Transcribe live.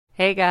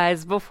Hey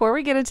guys, before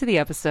we get into the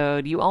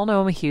episode, you all know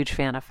I'm a huge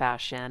fan of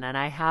fashion, and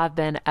I have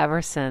been ever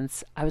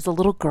since I was a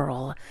little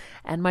girl.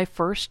 And my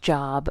first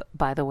job,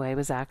 by the way,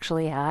 was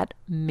actually at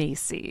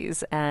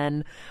Macy's.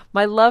 And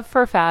my love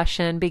for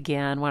fashion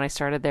began when I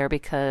started there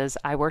because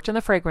I worked in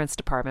the fragrance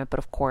department, but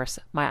of course,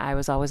 my eye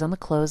was always on the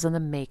clothes and the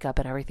makeup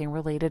and everything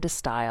related to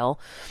style.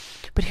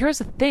 But here's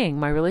the thing,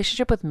 my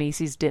relationship with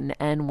Macy's didn't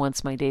end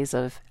once my days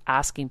of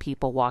asking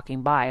people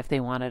walking by if they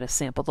wanted to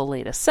sample the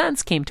latest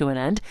scents came to an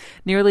end.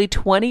 Nearly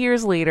 20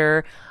 years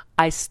later,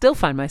 I still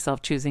find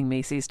myself choosing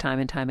Macy's time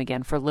and time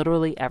again for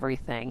literally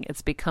everything.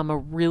 It's become a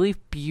really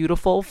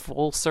beautiful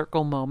full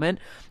circle moment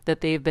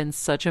that they've been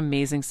such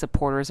amazing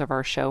supporters of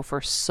our show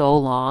for so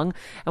long.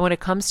 And when it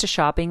comes to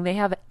shopping, they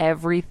have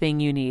everything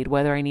you need,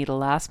 whether I need a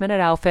last minute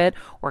outfit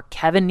or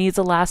Kevin needs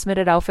a last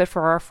minute outfit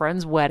for our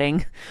friend's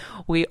wedding.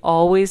 We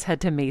always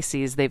head to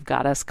Macy's. They've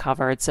got us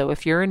covered. So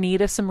if you're in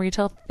need of some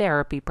retail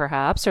therapy,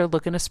 perhaps, or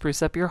looking to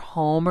spruce up your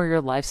home or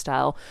your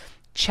lifestyle,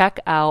 check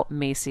out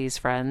Macy's,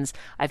 friends.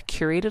 I've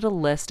curated a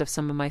list of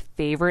some of my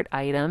favorite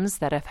items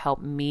that have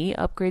helped me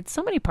upgrade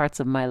so many parts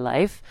of my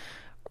life.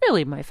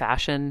 Really my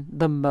fashion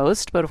the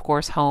most, but of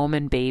course home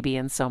and baby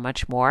and so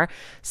much more.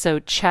 So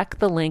check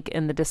the link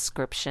in the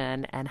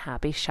description and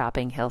happy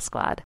shopping, Hill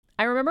Squad.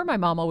 I remember my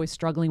mom always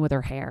struggling with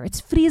her hair.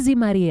 It's Frizi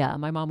Maria,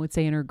 my mom would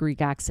say in her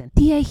Greek accent.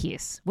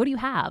 Diehis, what do you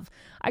have?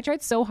 I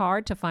tried so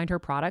hard to find her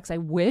products. I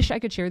wish I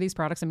could share these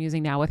products I'm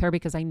using now with her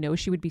because I know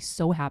she would be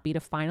so happy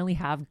to finally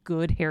have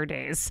good hair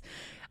days.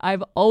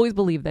 I've always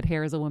believed that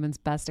hair is a woman's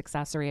best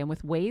accessory, and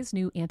with Ouai's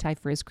new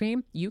anti-frizz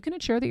cream, you can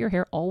ensure that your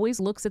hair always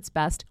looks its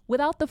best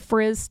without the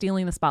frizz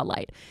stealing the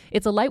spotlight.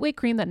 It's a lightweight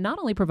cream that not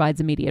only provides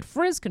immediate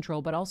frizz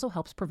control, but also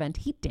helps prevent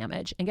heat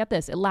damage. And get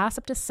this, it lasts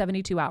up to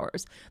 72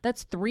 hours.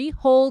 That's 3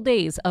 whole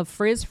days of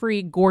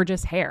frizz-free,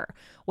 gorgeous hair.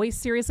 Ouai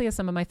seriously has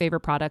some of my favorite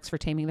products for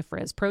taming the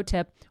frizz. Pro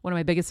tip, one of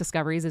my biggest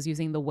discoveries is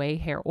using the Ouai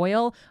hair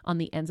oil on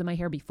the ends of my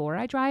hair before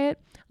I dry it.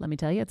 Let me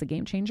tell you, it's a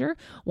game changer.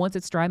 Once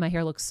it's dry, my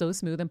hair looks so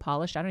smooth and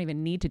polished, I don't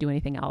even need to do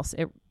anything else.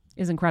 It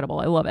is incredible.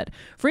 I love it.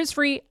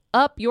 Frizz-free,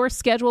 up your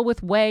schedule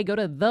with Ouai. Go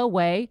to the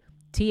Ouai,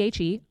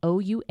 TheOuai.com,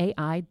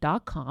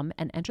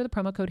 and enter the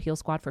promo code Heal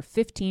Squad for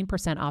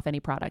 15% off any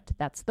product.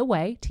 That's the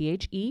Ouai,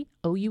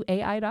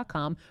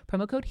 TheOuai.com,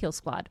 promo code Heal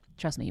Squad.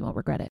 Trust me, you won't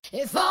regret it.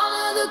 If all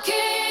of the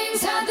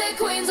kings had their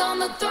queens on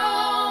the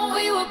throne,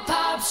 we would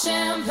pop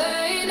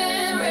champagne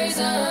and raise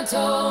a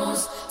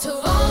toast to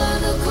all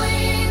of the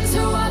queens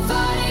who are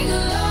fighting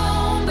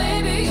alone.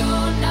 Baby,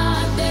 you're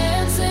not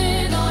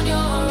dancing on your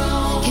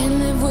own. Can't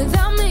live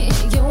without me.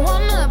 You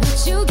wanna,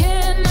 but you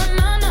can't. Nah,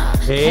 nah, nah.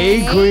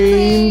 Hey,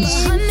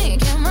 Queens. Honey,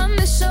 can't run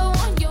the show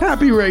on your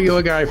Happy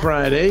Regular Guy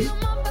Friday.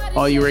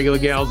 All you regular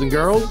gals and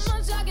girls.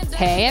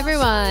 Hey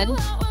everyone.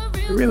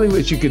 I really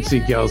wish you could see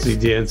Kelsey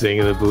dancing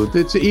in the booth.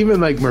 It's even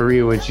like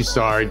Maria when she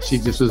saw it. She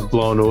just was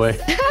blown away.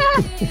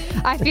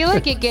 I feel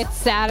like it gets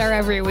sadder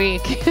every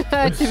week,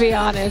 to be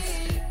honest.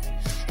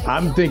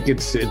 I'm thinking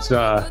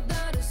I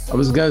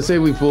was going to say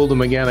we fooled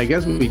him again. I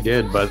guess we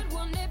did, but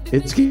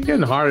it's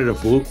getting harder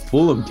to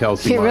fool him,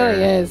 Kelsey. It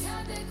really is.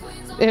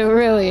 It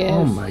really is.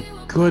 Oh my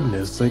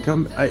goodness. Like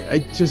I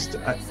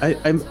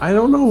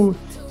don't know.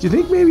 Do you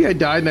think maybe I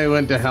died and I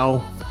went to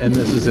hell? And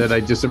this is it. I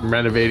just am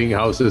renovating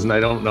houses and I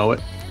don't know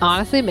it.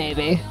 Honestly,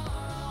 maybe.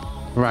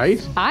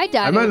 Right? I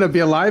died. I might not be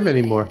alive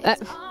anymore.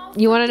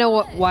 You want to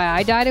know why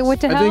I died and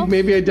went to hell? I think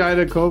maybe I died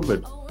of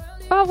COVID.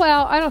 Oh,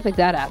 well, I don't think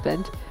that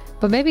happened.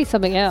 But maybe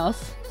something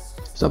else.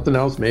 Something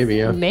else, maybe,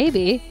 yeah.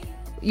 Maybe.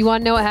 You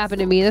want to know what happened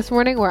to me this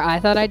morning where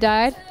I thought I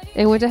died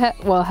and went to hell?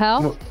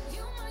 Well,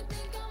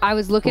 I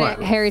was looking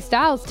at Harry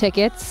Styles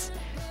tickets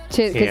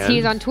because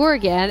he's on tour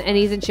again and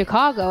he's in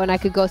Chicago and I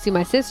could go see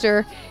my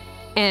sister.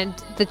 And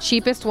the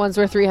cheapest ones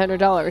were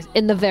 $300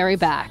 in the very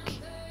back.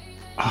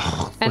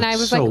 Oh, and I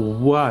was so like,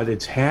 what?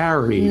 It's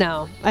Harry.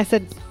 No. I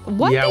said,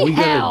 what yeah, the we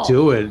hell? gotta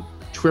do it.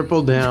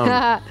 Triple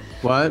down.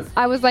 What?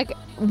 I was like,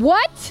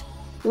 what?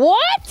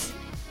 What?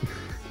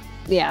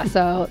 Yeah,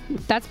 so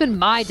that's been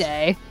my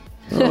day.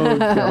 Oh,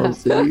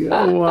 Kelsey.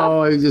 Oh,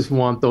 wow, I just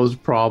want those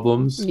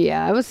problems.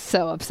 Yeah, it was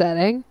so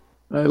upsetting.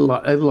 I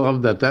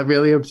love that. That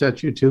really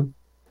upset you too?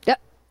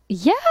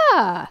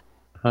 Yeah.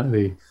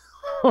 Honey.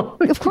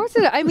 Of course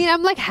it. I mean,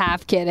 I'm like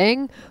half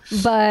kidding,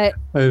 but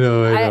I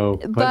know.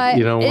 But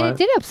you know what? It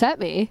did upset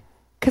me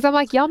because I'm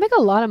like, y'all make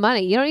a lot of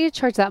money. You don't need to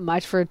charge that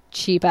much for a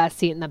cheap ass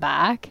seat in the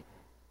back.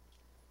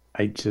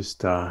 I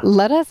just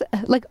let us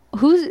like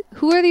who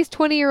are these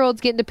 20-year-olds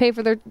getting to pay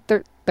for their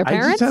parents?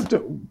 I just have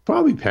to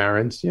probably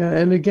parents, yeah.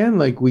 And again,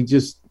 like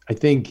I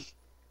think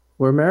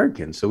we're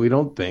Americans, so we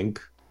don't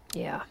think.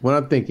 Yeah. We're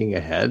not thinking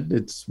ahead.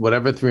 It's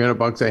whatever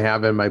 $300 I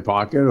have in my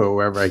pocket or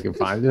wherever I can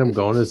find it. I'm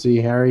going to see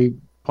Harry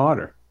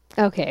Potter.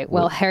 Okay,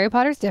 well, Harry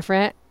Potter's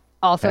different.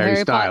 Also,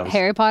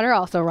 Harry Potter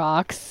also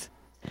rocks.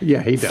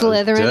 Yeah, he does.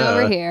 Slytherin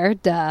over here,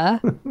 duh.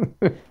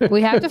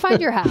 We have to find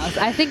your house.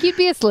 I think you'd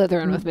be a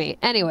Slytherin with me.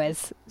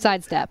 Anyways,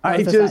 sidestep.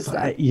 I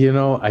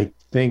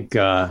think,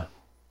 and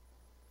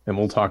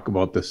we'll talk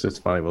about this. It's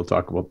funny. We'll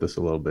talk about this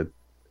a little bit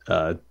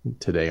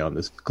today on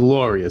this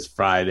glorious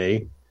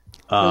Friday.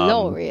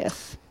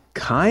 Glorious.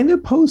 kind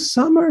of post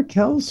summer,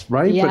 Kels,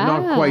 right? Yeah. But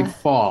not quite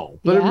fall.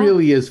 But it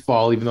really is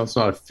fall, even though it's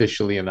not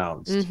officially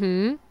announced.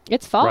 Mm-hmm.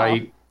 It's fall.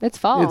 Right? It's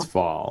fall. It's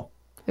fall.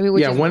 I mean,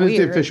 which is when weird. is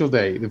the official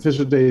day? The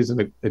official day is I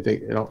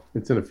think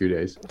it's in a few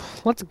days.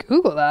 Let's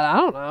Google that. I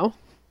don't know.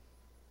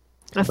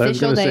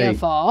 Official day of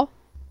fall.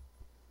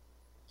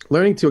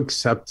 Learning to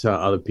accept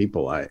other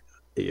people.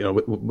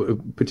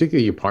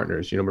 Particularly your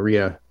partners.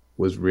 Maria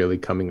was really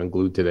coming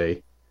unglued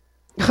today.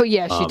 Oh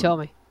yeah, she told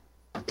me.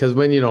 Because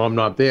when I'm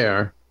not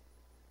there,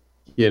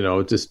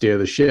 to steer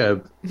the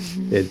ship,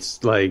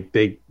 it's like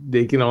they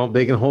can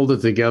hold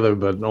it together,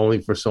 but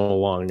only for so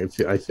long.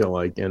 I feel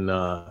like,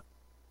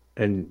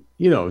 and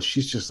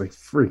she's just like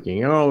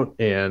freaking out,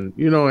 and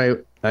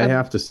I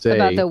have to say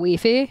about the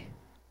Wi-Fi,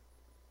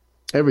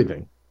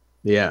 everything,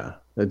 yeah,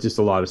 just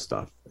a lot of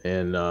stuff,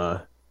 and I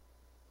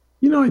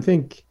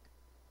think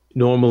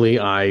normally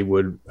I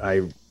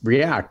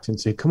react and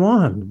say, "Come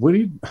on,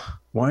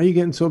 why are you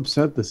getting so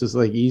upset? This is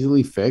like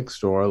easily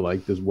fixed, or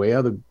like there's way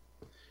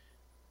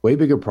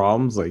bigger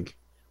problems. Like,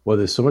 well,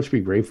 there's so much to be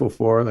grateful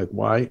for. Like,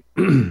 why?"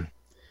 And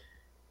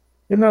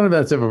none of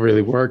that's ever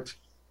really worked.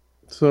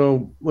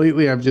 So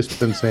lately, I've just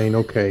been saying,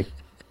 "Okay,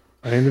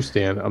 I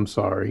understand. I'm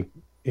sorry,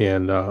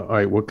 and all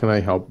right, what can I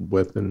help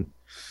with?" And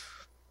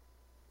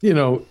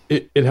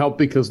it helped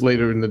because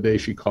later in the day,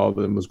 she called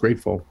and was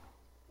grateful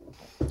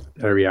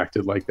that I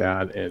reacted like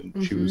that,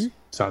 and she was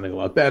sounding a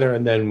lot better.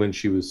 And then when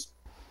she was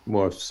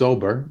more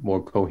sober,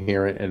 more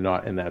coherent, and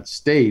not in that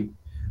state,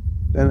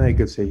 then I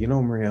could say,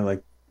 Maria,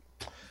 like,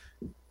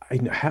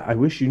 I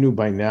wish you knew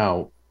by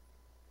now,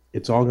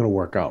 it's all going to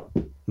work out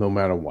no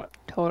matter what.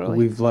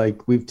 Totally.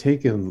 We've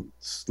taken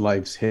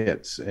life's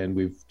hits, and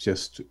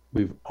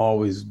we've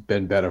always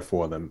been better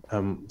for them.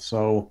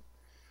 So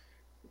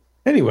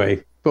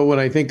anyway, but when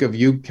I think of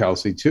you,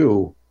 Kelsey,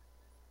 too,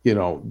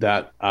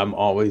 that I'm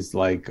always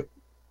like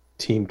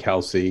Team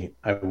Kelsey.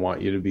 I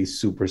want you to be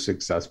super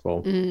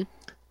successful. Mm-hmm.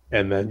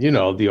 And then,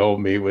 the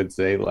old me would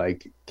say,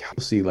 like,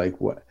 Kelsey, like,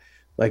 what?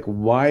 Like,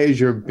 why is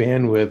your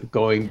bandwidth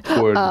going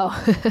toward,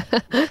 that?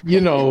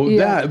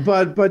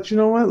 But you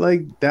know what?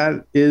 Like,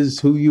 that is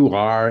who you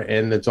are.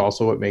 And it's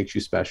also what makes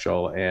you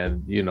special.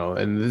 And,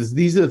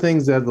 these are the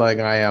things that, like,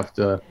 I have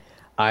to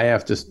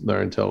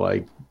learn to,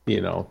 like,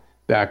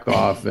 back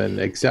off and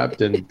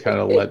accept and kind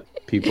of let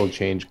people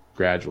change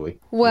gradually.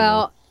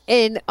 Well,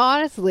 and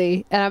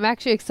honestly, and I'm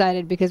actually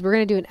excited because we're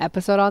going to do an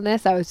episode on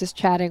this. I was just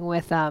chatting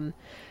with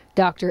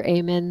Dr.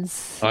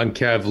 Amons on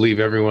Kev, leave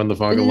everyone the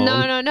fuck alone.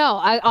 No.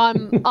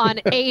 On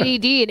ADD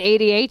and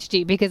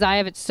ADHD, because I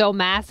have it so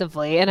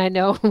massively, and I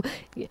know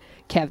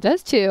Kev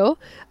does too.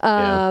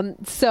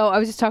 So I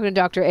was just talking to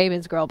Dr.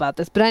 Amons' girl about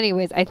this. But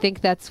anyways, I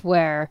think that's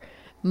where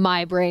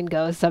my brain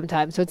goes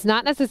sometimes. So it's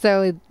not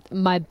necessarily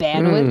my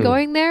bandwidth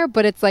going there,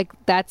 but it's like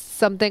that's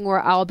something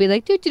where I'll be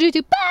like, oh my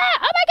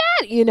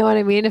god, you know what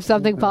I mean? If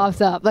something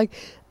pops up, like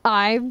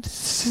my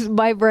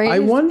brain. I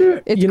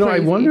wonder. Crazy. I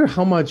wonder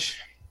how much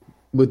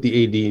with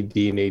the ADD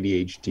and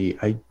ADHD.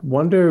 I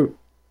wonder,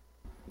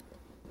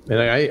 and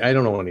I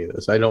don't know any of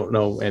this. I don't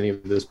know any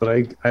of this,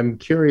 but I'm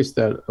curious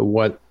that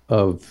what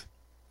of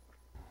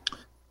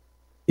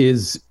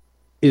is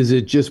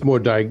it just more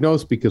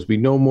diagnosed because we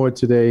know more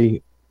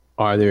today?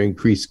 Are there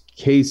increased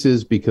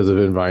cases because of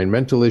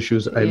environmental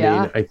issues? I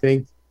mean, I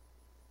think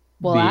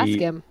ask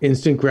him.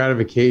 Instant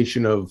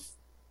gratification of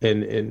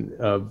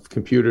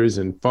computers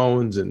and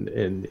phones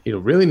and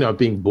really not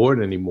being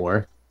bored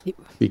anymore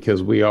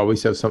because we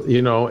always have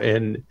something,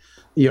 and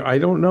I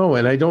don't know.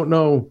 And I don't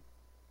know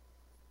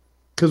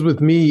because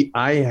with me,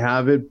 I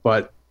have it,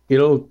 but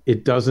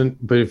it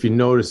doesn't, but if you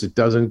notice, it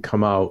doesn't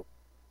come out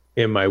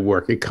in my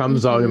work. It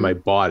comes out in my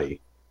body.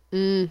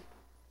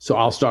 So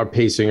I'll start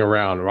pacing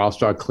around, or I'll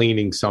start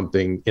cleaning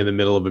something in the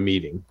middle of a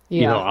meeting.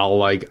 Yeah.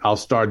 I'll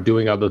start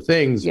doing other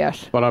things.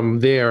 Yes. But I'm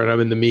there and I'm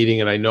in the meeting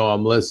and I know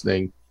I'm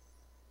listening.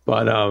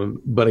 But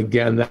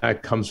again,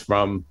 that comes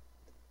from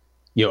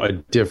a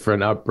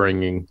different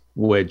upbringing,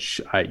 which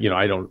I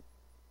don't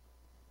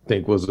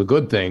think was a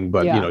good thing.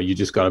 But you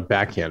just got a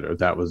backhander.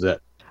 That was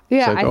it.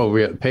 Yeah. It's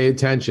like, pay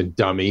attention,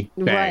 dummy.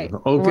 Bang.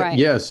 Right. Okay. Right.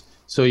 Yes.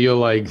 So you're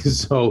like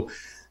so.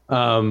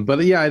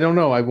 But yeah, I don't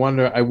know. I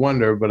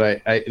wonder, but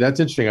I that's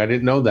interesting. I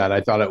didn't know that. I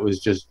thought it was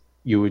just,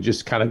 you were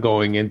just kind of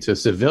going into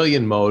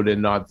civilian mode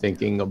and not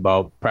thinking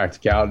about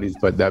practicalities,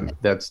 but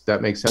that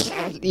makes sense.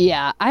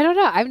 Yeah. I don't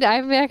know.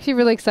 I'm actually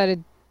really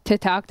excited to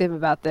talk to him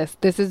about this.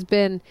 This has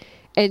been,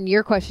 and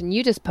your question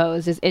you just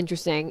posed is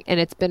interesting, and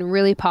it's been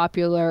really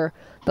popular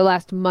the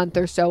last month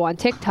or so on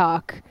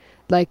TikTok,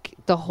 like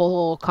the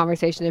whole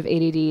conversation of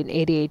ADD and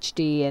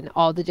ADHD and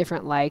all the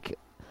different, like,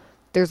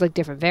 there's like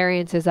different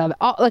variances of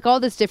all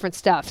this different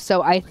stuff.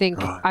 So I think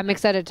I'm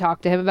excited to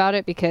talk to him about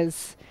it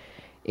because,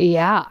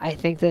 I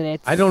think that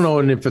it's. I don't know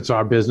if it's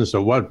our business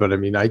or what, but I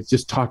mean, I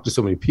just talk to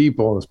so many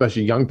people,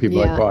 especially young people.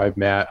 Like, I have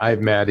mad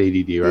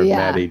ADD or I have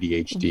mad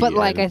ADHD. But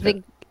like, I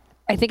think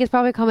it's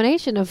probably a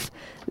combination of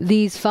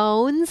these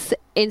phones,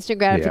 instant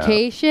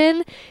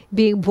gratification,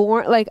 being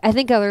born. Like, I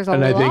think there's a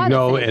lot. And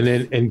I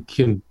think and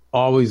can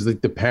always, like,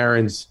 the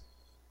parents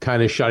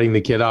kind of shutting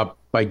the kid up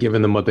by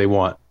giving them what they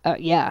want.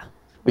 Yeah.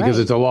 Because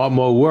right. it's a lot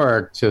more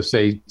work to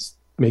say,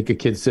 make a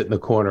kid sit in the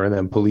corner and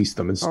then police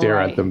them and stare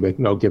at them, but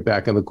get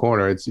back in the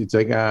corner. It's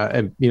like,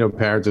 and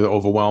parents are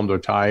overwhelmed or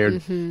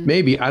tired.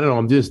 Maybe, I don't know.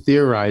 I'm just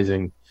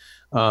theorizing.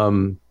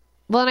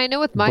 Well, and I know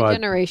with my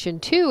generation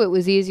too, it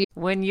was easier.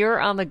 When you're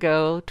on the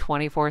go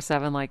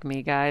 24/7 like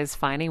me, guys,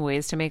 finding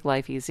ways to make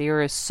life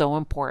easier is so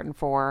important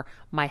for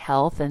my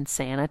health and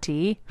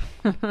sanity.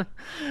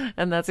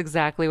 And that's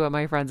exactly what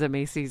my friends at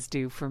Macy's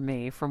do for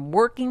me. From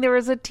working there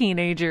as a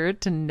teenager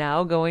to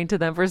now going to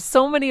them for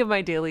so many of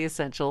my daily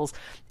essentials,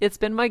 it's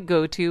been my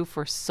go-to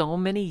for so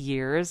many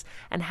years.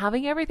 And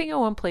having everything in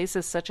one place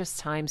is such a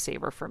time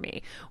saver for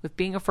me. With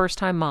being a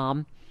first-time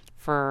mom,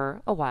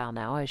 for a while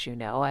now, as you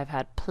know, I've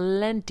had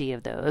plenty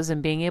of those,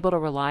 and being able to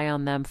rely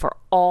on them for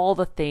all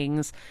the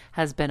things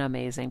has been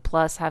amazing.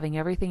 Plus, having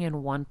everything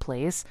in one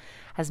place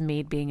has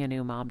made being a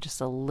new mom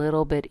just a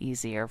little bit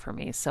easier for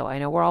me. So I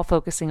know we're all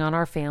focusing on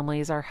our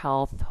families, our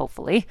health,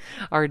 hopefully,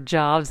 our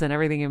jobs and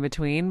everything in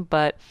between,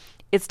 but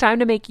it's time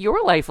to make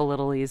your life a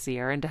little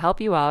easier. And to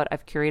help you out,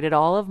 I've curated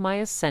all of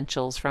my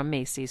essentials from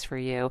Macy's for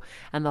you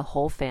and the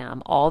whole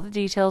fam. All the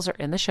details are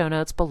in the show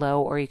notes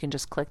below, or you can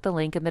just click the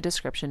link in the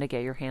description to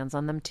get your hands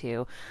on them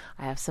too.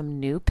 I have some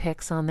new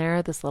picks on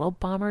there. This little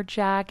bomber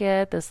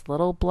jacket, this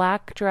little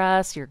black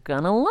dress. You're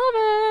gonna love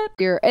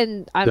it.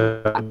 And I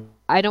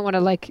don't want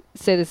to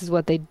say this is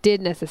what they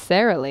did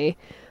necessarily,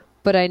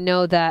 but I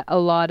know that a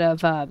lot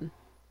of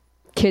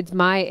kids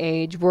my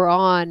age were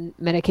on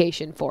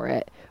medication for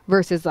it.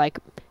 Versus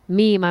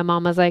me, my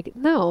mom was like,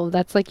 no,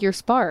 that's your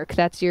spark.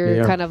 That's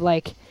your kind of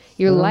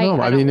your light.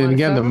 I mean, and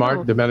again,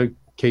 the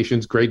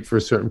medication's great for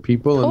certain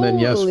people. Totally. And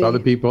then yes, for other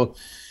people,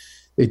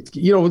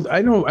 I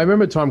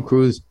remember Tom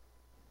Cruise,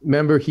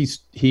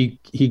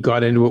 he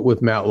got into it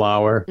with Matt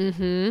Lauer.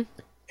 Mm-hmm.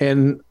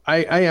 And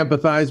I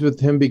empathize with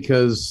him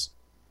because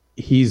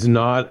he's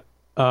not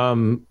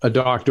a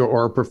doctor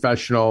or a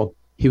professional.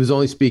 He was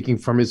only speaking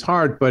from his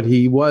heart, but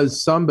he was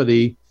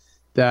somebody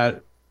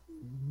that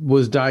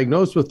was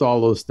diagnosed with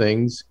all those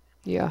things.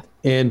 Yeah.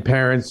 And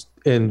parents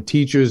and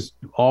teachers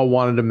all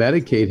wanted to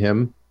medicate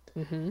him.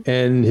 Mm-hmm.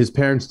 And his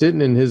parents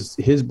didn't. And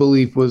his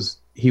belief was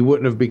he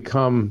wouldn't have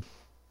become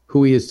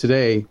who he is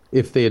today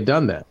if they had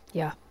done that.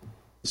 Yeah.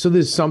 So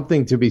there's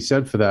something to be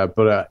said for that.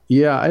 But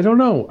I don't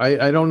know.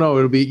 I don't know.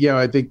 It'll be,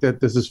 I think that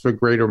this is for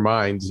greater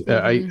minds.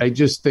 Mm-hmm. I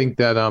just think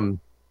that,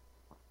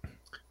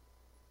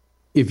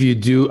 if you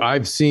do,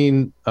 I've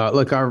seen,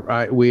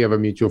 we have a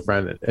mutual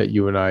friend,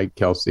 you and I,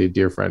 Kelsey, a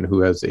dear friend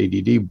who has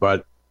ADD,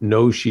 but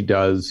knows she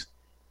does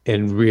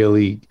and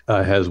really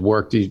has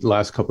worked the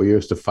last couple of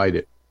years to fight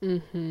it.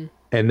 Mm-hmm.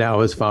 And now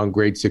has found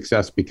great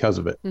success because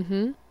of it.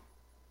 Mm-hmm.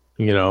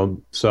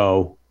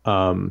 So,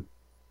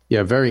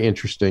 very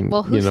interesting.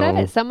 Well, who said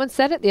it? Someone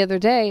said it the other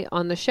day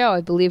on the show.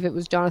 I believe it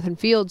was Jonathan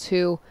Fields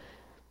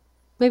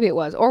maybe it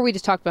was, or we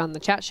just talked about it on the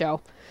chat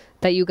show,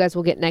 that you guys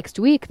will get next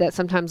week, that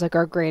sometimes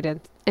our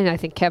greatest, and I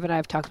think Kevin and I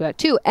have talked about it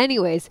too.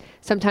 Anyways,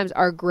 sometimes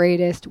our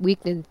greatest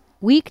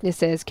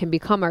weaknesses can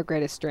become our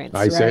greatest strengths.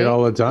 I say it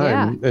all the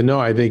time. Yeah. And no,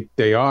 I think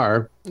they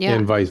are,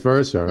 and vice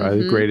versa. Mm-hmm. I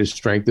think greatest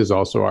strength is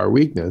also our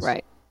weakness.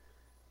 Right.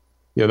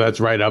 That's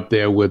right up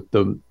there with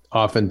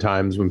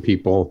oftentimes when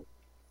people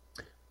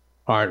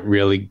aren't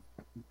really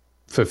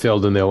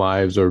fulfilled in their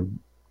lives or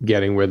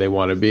getting where they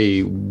want to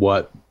be,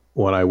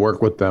 when I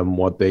work with them,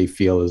 what they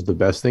feel is the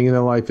best thing in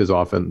their life is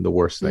often the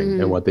worst thing.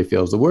 And what they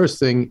feel is the worst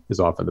thing is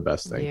often the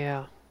best thing.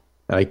 Yeah.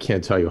 And I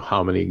can't tell you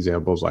how many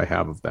examples I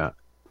have of that.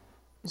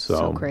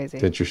 So crazy.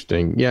 It's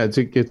interesting. Yeah,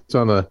 it's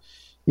on on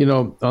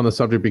the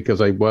subject because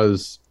I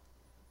was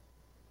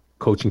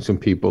coaching some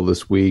people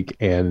this week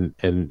and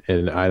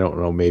I don't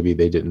know, maybe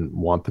they didn't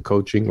want the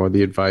coaching or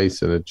the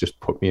advice, and it just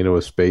put me into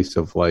a space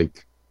of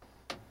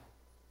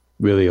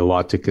really a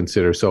lot to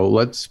consider. So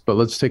let's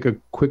take a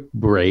quick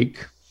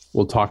break.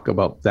 We'll talk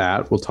about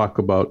that. We'll talk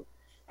about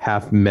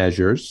half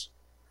measures,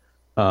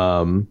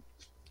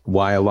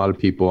 why a lot of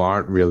people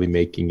aren't really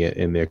making it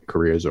in their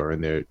careers or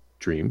in their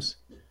dreams,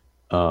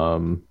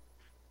 and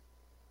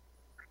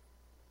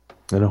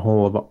a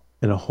whole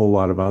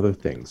lot of other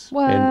things.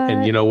 What?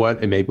 And you know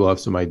what? And maybe we'll have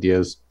some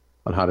ideas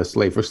on how to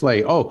slay for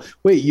slay. Oh,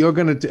 wait, you're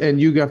going to, and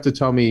you have to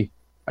tell me,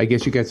 I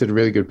guess you guys did a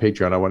really good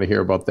Patreon. I want to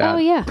hear about that. Oh,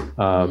 yeah.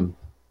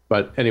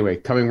 But anyway,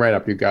 coming right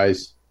up, you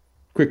guys,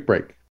 quick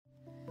break.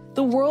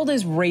 The world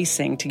is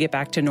racing to get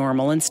back to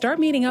normal and start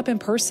meeting up in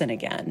person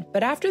again.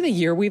 But after the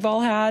year we've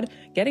all had,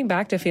 getting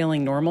back to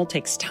feeling normal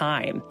takes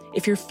time.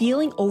 If you're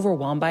feeling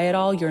overwhelmed by it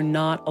all, you're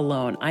not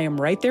alone. I am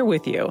right there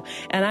with you.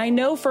 And I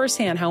know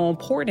firsthand how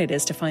important it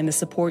is to find the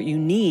support you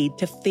need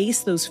to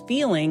face those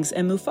feelings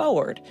and move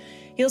forward.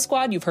 Heal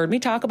Squad, you've heard me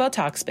talk about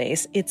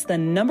Talkspace. It's the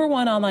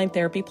 #1 online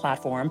therapy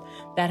platform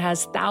that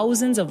has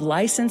thousands of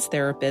licensed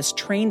therapists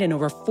trained in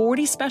over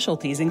 40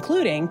 specialties,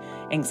 including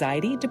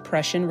anxiety,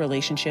 depression,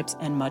 relationships,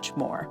 and much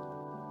more.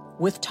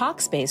 With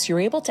Talkspace,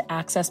 you're able to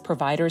access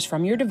providers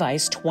from your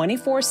device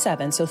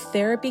 24/7 so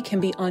therapy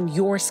can be on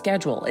your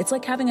schedule. It's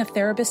like having a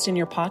therapist in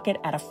your pocket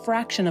at a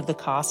fraction of the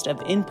cost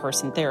of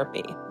in-person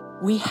therapy.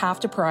 We have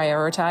to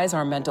prioritize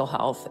our mental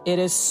health. It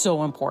is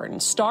so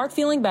important. Start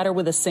feeling better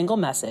with a single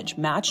message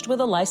matched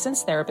with a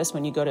licensed therapist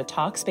when you go to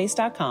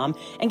Talkspace.com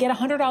and get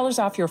 $100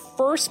 off your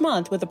first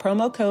month with the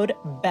promo code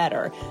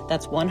BETTER.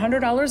 That's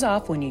 $100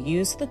 off when you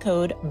use the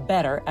code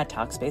BETTER at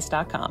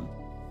Talkspace.com.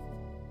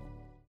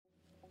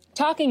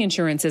 Talking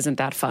insurance isn't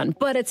that fun,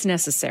 but it's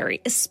necessary,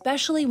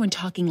 especially when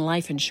talking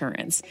life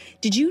insurance.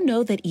 Did you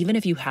know that even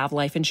if you have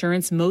life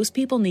insurance, most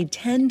people need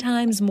 10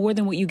 times more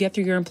than what you get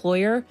through your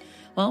employer?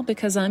 Well,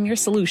 because I'm your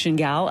solution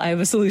gal, I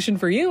have a solution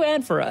for you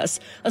and for us.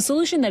 A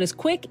solution that is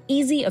quick,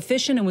 easy,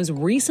 efficient, and was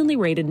recently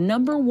rated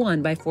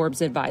 #1 by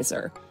Forbes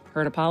Advisor.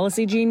 Heard of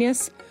Policy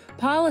Genius?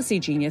 Policy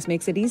Genius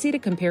makes it easy to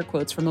compare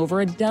quotes from over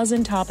a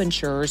dozen top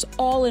insurers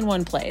all in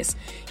one place.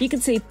 You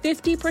can save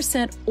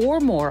 50% or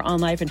more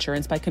on life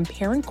insurance by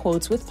comparing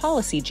quotes with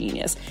Policy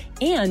Genius.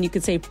 And you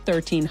can save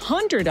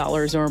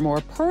 $1,300 or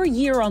more per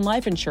year on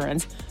life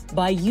insurance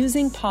by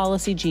using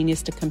Policy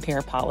Genius to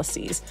compare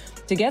policies.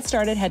 To get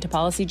started, head to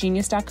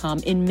policygenius.com.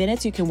 In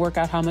minutes, you can work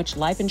out how much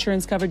life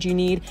insurance coverage you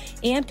need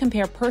and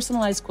compare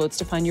personalized quotes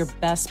to find your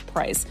best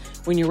price.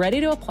 When you're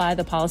ready to apply,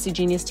 the Policy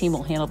Genius team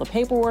will handle the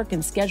paperwork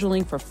and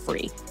scheduling for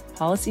free.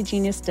 Policy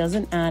Genius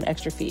doesn't add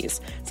extra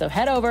fees. So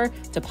head over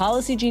to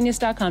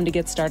policygenius.com to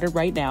get started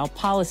right now.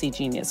 Policy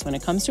Genius. When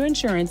it comes to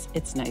insurance,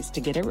 it's nice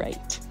to get it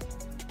right.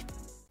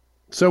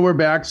 So we're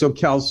back. So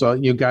Kelso,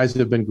 you guys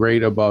have been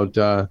great about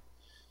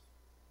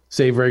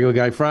Save Regular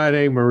Guy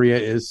Friday. Maria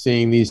is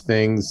seeing these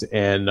things,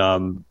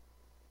 and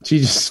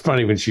she's just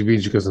funny when she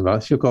reads. She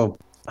goes, she'll go,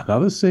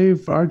 another Save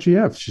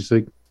RGF. She's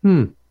like,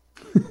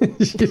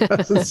 She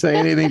doesn't say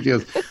anything. She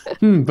goes,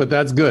 but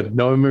that's good.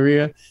 No,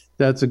 Maria,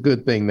 that's a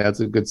good thing.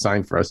 That's a good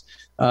sign for us.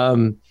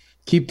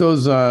 Keep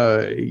those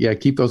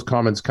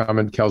comments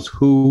coming. Kels,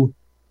 who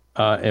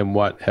and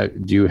what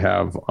do you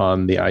have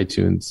on the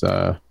iTunes?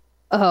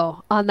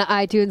 On the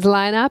iTunes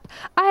lineup,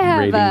 I have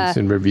ratings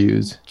and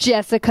reviews.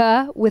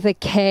 Jessica with a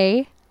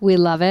K. We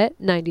love it.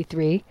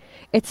 93.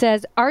 It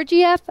says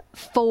RGF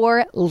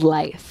for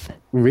life.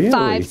 Really?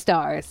 5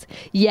 stars.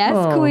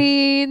 Yes,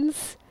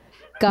 Queens.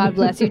 God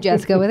bless you,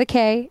 Jessica with a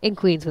K and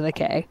Queens with a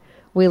K.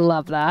 We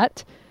love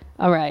that.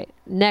 All right.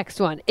 Next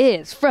one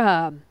is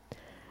from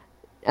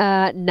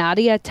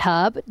Nadia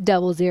Tub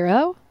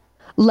 00.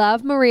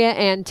 Love Maria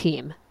and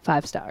team.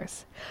 5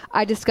 stars.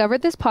 I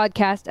discovered this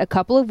podcast a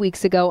couple of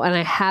weeks ago, and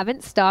I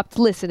haven't stopped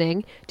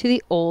listening to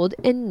the old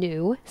and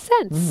new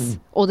since.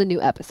 Old and new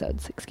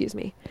episodes, excuse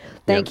me.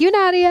 Thank you,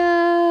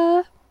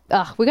 Nadia.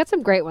 We got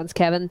some great ones,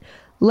 Kevin.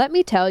 Let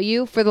me tell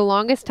you, for the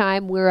longest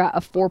time, we were at a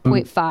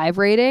 4.5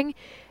 rating,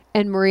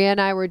 and Maria and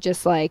I were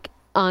just like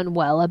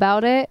unwell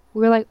about it.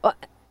 We were like,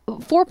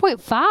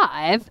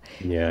 4.5?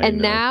 Yeah. And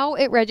now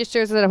it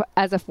registers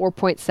as a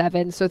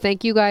 4.7. So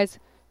thank you guys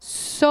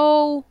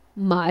so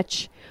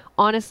much.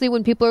 Honestly,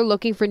 when people are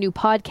looking for new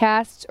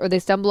podcasts or they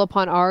stumble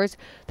upon ours,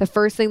 the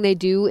first thing they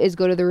do is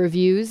go to the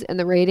reviews and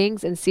the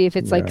ratings and see if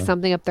it's like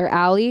something up their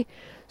alley.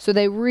 So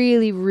they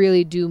really,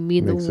 really do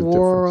mean the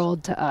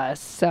world to us.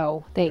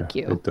 So thank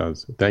you. It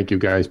does. Thank you,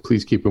 guys.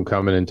 Please keep them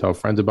coming and tell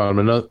friends about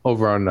them.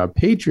 Over on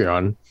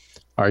Patreon,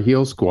 our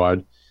Heal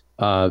Squad.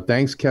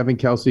 Thanks, Kevin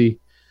Kelsey,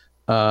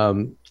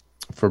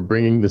 for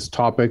bringing this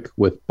topic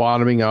with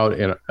bottoming out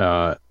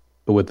and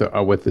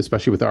with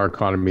especially with our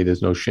economy.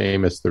 There's no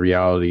shame. It's the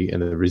reality and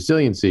the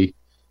resiliency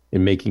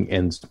in making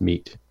ends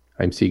meet.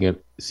 I'm seeing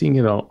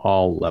it on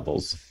all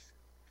levels.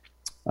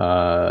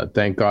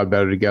 Thank God,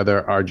 Better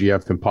Together,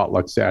 RGF, and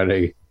Potluck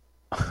Saturday,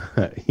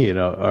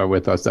 are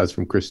with us. That's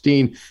from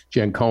Christine.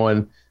 Jen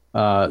Cohen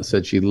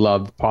said she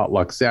loved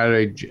Potluck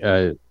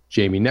Saturday.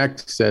 Jamie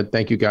Next said,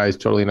 thank you guys.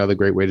 Totally another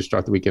great way to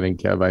start the weekend. And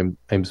Kev,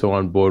 I'm so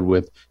on board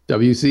with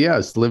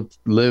WCS.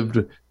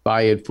 Lived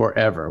by it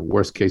forever.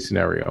 Worst case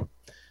scenario.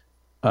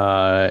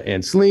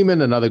 And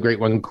Sleeman, another great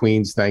one.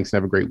 Queens, thanks and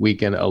have a great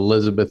weekend.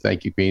 Elizabeth,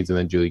 thank you, Queens. And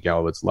then Julie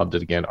Galowitz, loved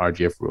it again.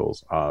 RGF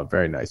rules.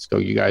 Very nice. So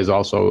you guys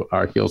also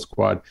are Heal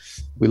Squad.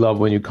 We love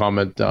when you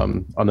comment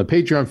on the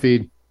Patreon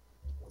feed.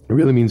 It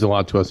really means a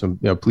lot to us,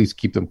 and please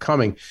keep them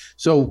coming.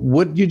 So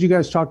what did you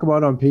guys talk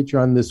about on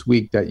Patreon this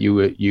week that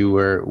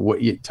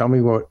tell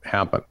me what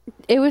happened?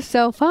 It was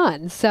so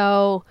fun.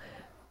 So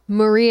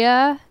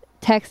Maria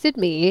texted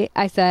me.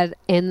 I said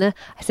in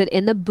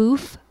the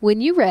booth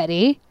when you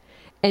ready.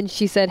 And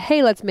she said,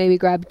 hey, let's maybe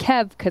grab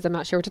Kev because I'm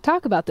not sure what to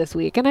talk about this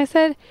week. And I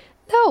said,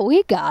 no,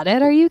 we got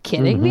it. Are you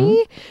kidding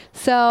me?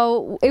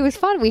 So it was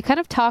fun. We kind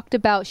of talked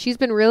about, she's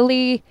been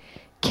really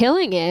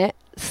killing it,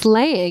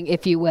 slaying,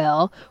 if you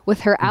will, with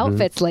her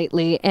outfits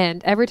lately.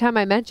 And every time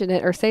I mention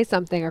it or say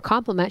something or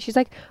compliment, she's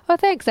like, oh,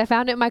 thanks. I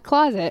found it in my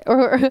closet.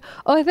 Or,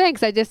 oh,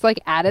 thanks. I just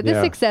added this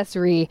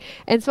accessory.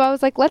 And so I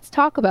was like, let's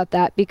talk about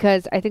that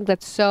because I think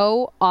that's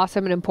so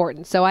awesome and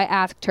important. So I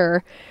asked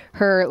her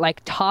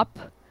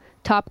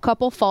top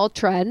couple fall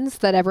trends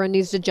that everyone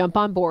needs to jump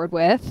on board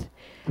with.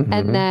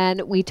 And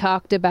then we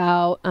talked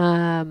about,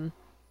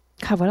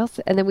 what else?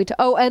 And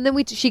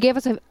then she gave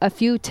us a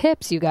few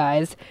tips, you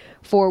guys,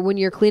 for when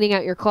you're cleaning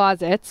out your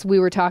closets. We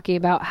were talking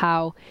about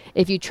how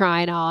if you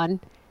try it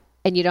on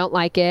and you don't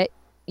like it,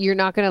 you're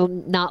not going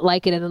to not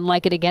like it and then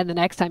like it again the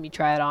next time you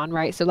try it on,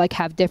 right? So like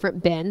have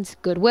different bins,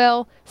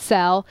 Goodwill,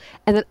 sell.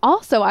 And then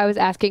also I was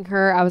asking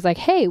her, I was like,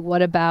 hey,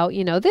 what about,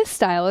 this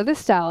style or this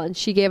style? And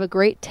she gave a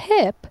great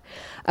tip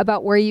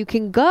about where you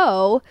can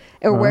go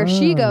or where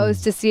she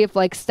goes to see if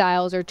like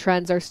styles or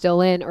trends are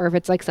still in, or if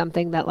it's like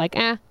something that like,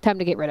 time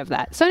to get rid of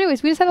that. So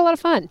anyways, we just had a lot of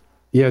fun.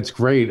 Yeah, it's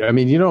great. I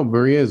mean,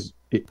 Maria's,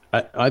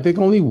 I think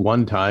only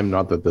one time,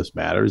 not that this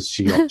matters,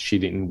 she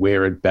didn't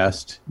wear it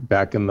best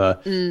back in the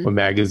when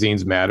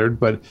magazines mattered,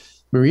 but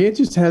Maria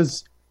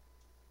just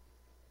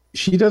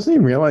she doesn't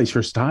even realize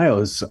her style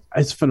is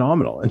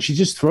phenomenal, and she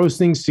just throws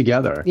things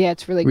together. Yeah,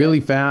 it's really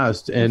good.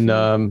 Fast,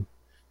 and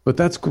but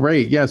that's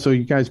great. Yeah, so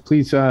you guys,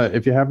 please,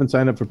 if you haven't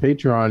signed up for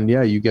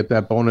Patreon, you get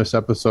that bonus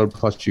episode,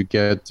 plus you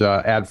get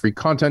ad-free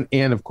content,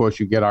 and of course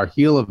you get our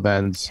heel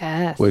events,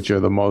 which are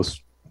the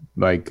most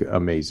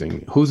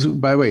amazing.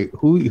 By the way,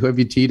 who have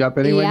you teed up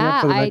anyone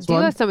yet for the next one? I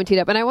do have someone teed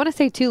up, and I want to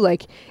say too,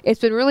 like, it's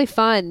been really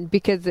fun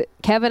because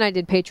Kev and I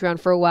did Patreon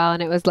for a while,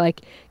 and it was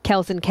like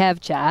Kels and Kev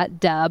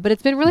chat, but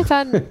it's been really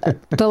fun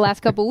the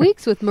last couple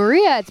weeks with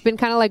Maria. It's been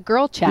kind of like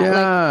girl chat. Like,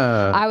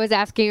 I was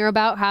asking her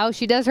about how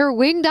she does her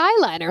winged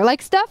eyeliner,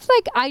 like stuff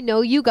like I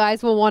know you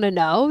guys will want to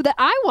know that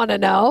I want to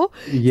know.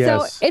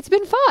 Yes. So it's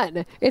been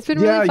fun. It's been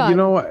really fun.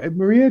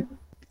 Maria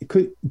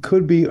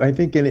could be, I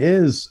think it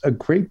is, a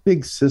great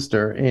big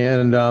sister.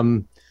 And,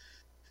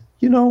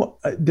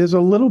 there's a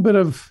little bit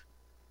of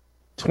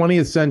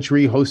 20th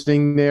century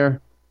hosting there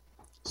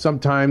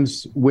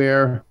sometimes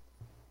where,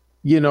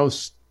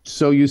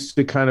 so used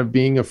to kind of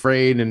being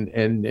afraid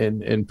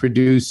and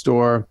produced,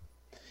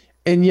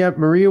 and yet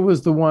Maria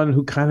was the one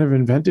who kind of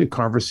invented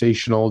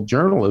conversational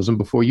journalism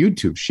before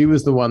YouTube. She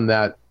was the one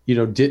that,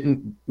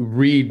 didn't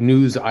read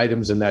news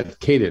items in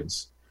that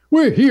cadence.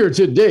 We're here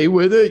today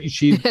with it.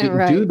 She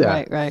didn't do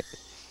that. Right.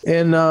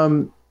 And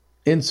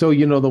so,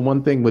 the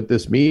one thing with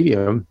this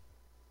medium,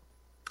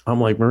 I'm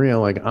like, Maria,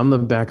 like, I'm the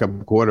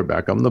backup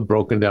quarterback. I'm the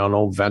broken down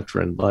old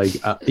veteran. Like,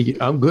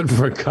 I'm good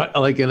for a cut,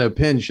 like in a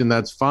pinch, and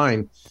that's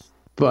fine.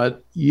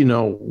 But,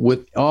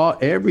 with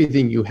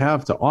everything you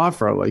have to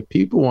offer, like,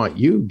 people want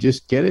you,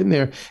 just get in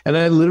there. And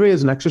I literally,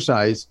 as an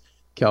exercise,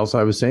 Kels,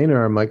 I was saying to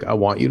her, I'm like, I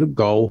want you to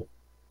go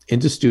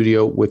into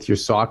studio with your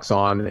socks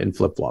on and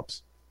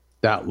flip-flops.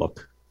 That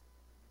look.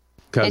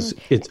 Because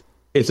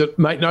it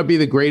might not be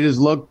the greatest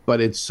look, but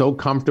it's so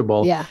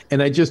comfortable. Yeah.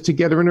 And to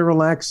get her in a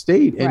relaxed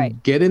state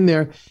and get in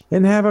there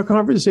and have a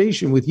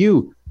conversation with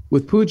you,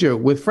 with Pooja,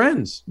 with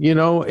friends,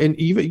 and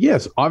even,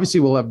 yes, obviously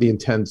we'll have the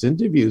intense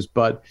interviews,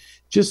 but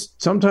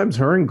just sometimes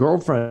her and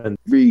girlfriend,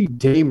 every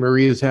day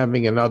Maria's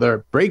having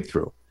another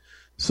breakthrough.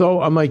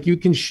 So I'm like, you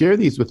can share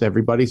these with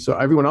everybody so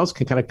everyone else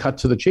can kind of cut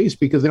to the chase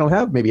because they don't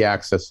have maybe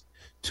access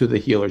to the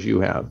healers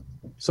you have.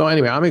 So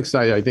anyway, I'm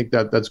excited. I think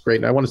that's great.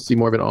 And I want to see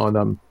more of it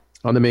on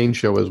the main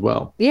show as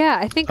well. Yeah,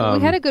 I think we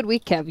had a good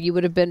week, Kev. You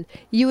would have been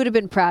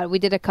proud. We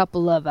did a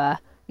couple of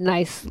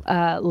nice,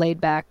 laid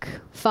back,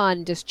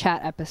 fun, just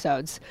chat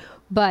episodes.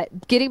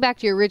 But getting back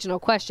to your original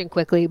question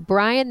quickly,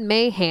 Brian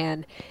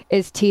Mahan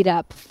is teed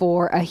up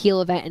for a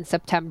heel event in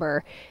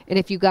September. And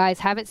if you guys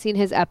haven't seen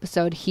his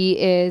episode, he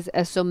is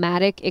a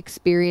somatic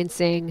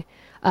experiencing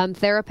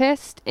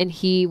therapist, and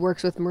he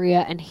works with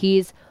Maria, and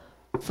he's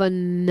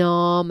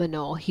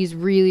phenomenal. He's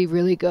really,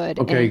 really good.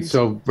 Okay,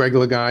 so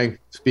regular guy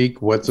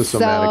speak. What's a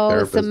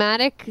somatic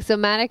therapist?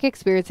 Somatic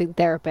experiencing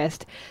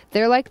therapist.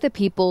 They're like the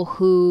people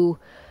who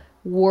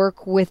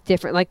work with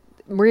different, like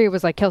Maria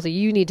was like, Kelsey,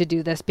 you need to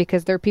do this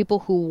because they're people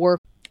who work.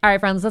 All right,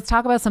 friends, let's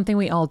talk about something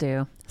we all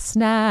do.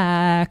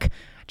 Snack.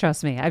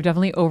 Trust me, I've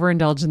definitely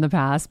overindulged in the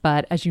past,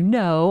 but as you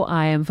know,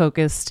 I am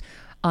focused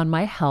on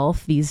my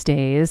health these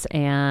days,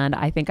 and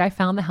I think I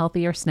found the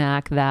healthier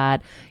snack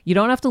that you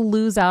don't have to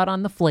lose out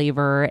on the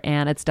flavor,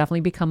 and it's definitely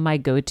become my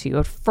go-to.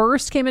 It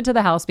first came into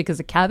the house because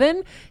of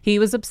Kevin. He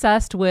was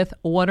obsessed with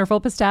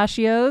Wonderful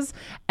Pistachios,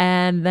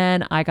 and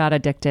then I got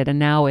addicted, and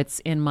now it's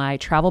in my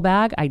travel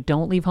bag. I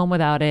don't leave home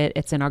without it.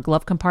 It's in our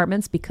glove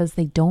compartments because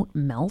they don't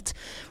melt.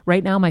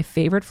 Right now, my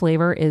favorite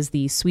flavor is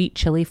the sweet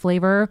chili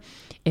flavor.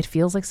 It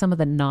feels like some of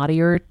the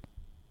naughtier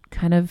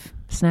kind of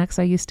snacks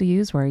I used to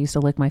use, where I used to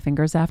lick my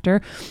fingers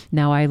after.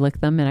 Now I lick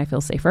them and I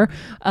feel safer.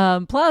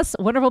 Plus,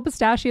 Wonderful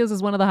Pistachios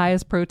is one of the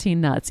highest protein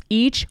nuts.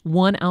 Each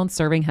 1 ounce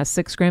serving has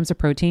 6 grams of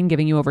protein,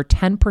 giving you over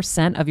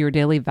 10% of your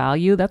daily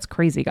value. That's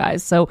crazy,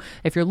 guys. So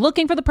if you're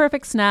looking for the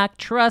perfect snack,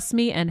 trust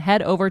me and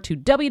head over to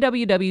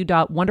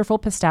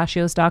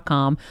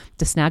www.wonderfulpistachios.com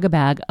to snag a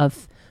bag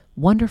of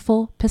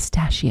Wonderful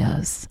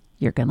Pistachios.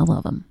 You're going to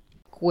love them.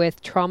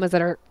 With traumas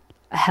that are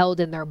held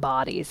in their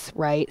bodies,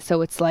 right?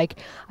 So it's like,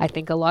 I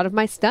think a lot of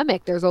my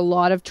stomach, there's a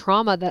lot of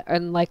trauma that,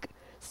 and like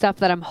stuff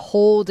that I'm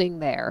holding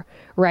there,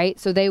 right?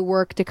 So they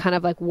work to kind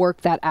of like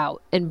work that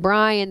out. And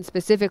Brian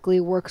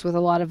specifically works with a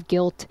lot of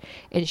guilt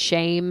and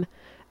shame.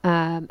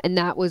 And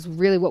that was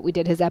really what we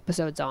did his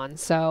episodes on.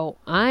 So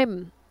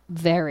I'm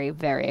very,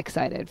 very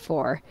excited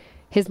for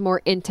his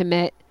more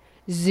intimate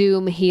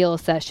Zoom heal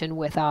session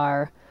with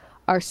our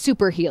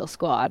super heal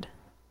squad.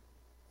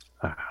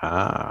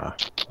 Ah,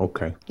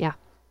 okay. Yeah.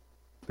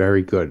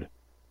 Very good.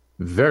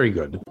 Very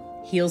good.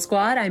 Heal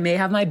Squad, I may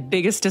have my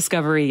biggest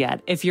discovery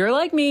yet. If you're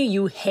like me,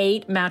 you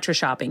hate mattress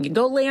shopping. You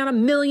go lay on a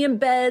million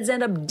beds,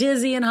 end up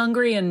dizzy and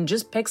hungry, and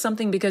just pick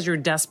something because you're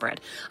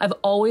desperate. I've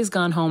always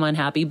gone home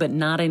unhappy, but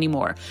not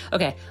anymore.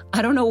 Okay,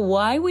 I don't know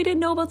why we didn't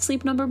know about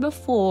Sleep Number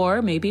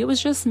before. Maybe it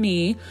was just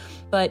me.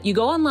 But you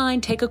go online,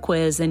 take a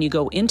quiz, then you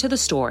go into the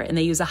store, and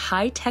they use a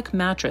high-tech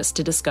mattress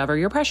to discover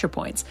your pressure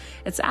points.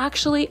 It's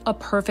actually a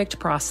perfect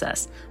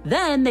process.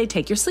 Then they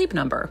take your sleep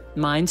number.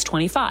 Mine's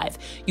 25.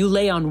 You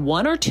lay on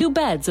 1 or 2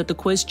 beds that the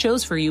quiz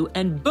chose for you,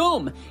 and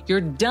boom, you're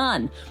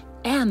done.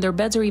 And their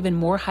beds are even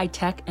more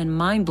high-tech and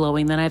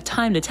mind-blowing than I have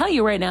time to tell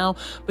you right now,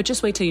 but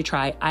just wait till you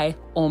try. I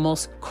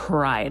almost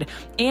cried.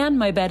 And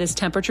my bed is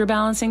temperature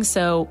balancing,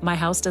 so my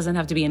house doesn't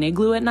have to be an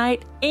igloo at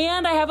night,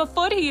 and I have a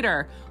foot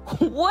heater.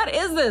 What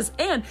is this?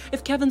 And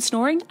if Kevin's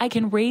snoring, I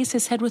can raise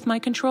his head with my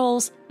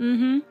controls.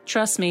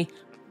 Trust me.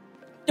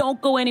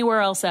 Don't go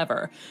anywhere else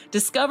ever.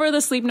 Discover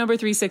the Sleep Number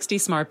 360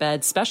 smart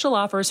bed. Special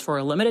offers for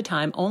a limited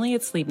time only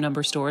at Sleep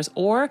Number stores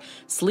or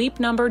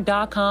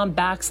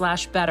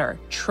sleepnumber.com/better.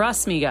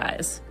 Trust me,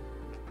 guys.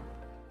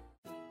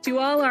 To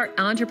all our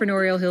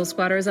entrepreneurial Hill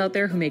Squatters out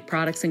there who make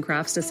products and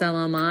crafts to sell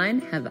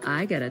online, have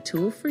I got a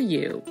tool for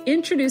you.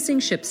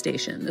 Introducing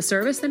ShipStation, the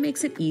service that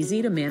makes it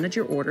easy to manage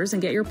your orders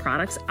and get your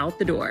products out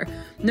the door.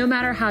 No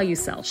matter how you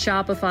sell,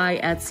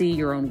 Shopify, Etsy,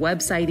 your own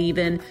website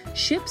even,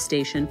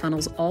 ShipStation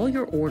funnels all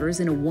your orders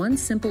into one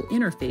simple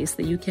interface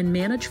that you can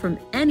manage from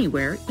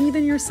anywhere,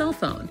 even your cell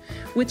phone.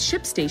 With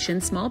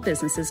ShipStation, small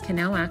businesses can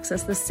now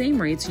access the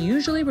same rates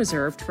usually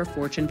reserved for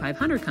Fortune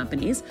 500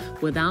 companies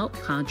without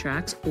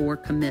contracts or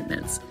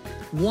commitments.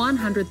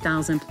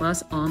 100,000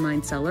 plus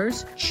online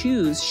sellers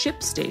choose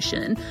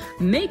ShipStation,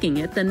 making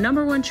it the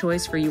 #1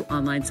 choice for you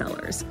online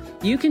sellers.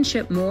 You can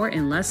ship more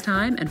in less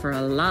time and for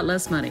a lot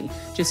less money.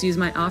 Just use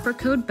my offer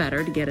code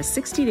BETTER to get a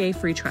 60-day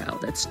free trial.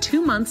 That's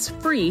 2 months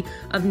free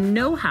of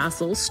no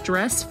hassle,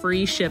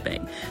 stress-free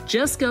shipping.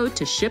 Just go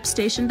to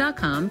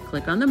ShipStation.com,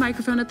 click on the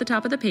microphone at the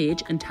top of the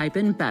page, and type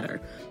in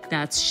BETTER.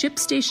 That's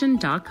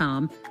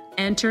ShipStation.com.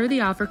 Enter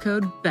the offer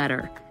code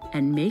BETTER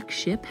and make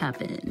ship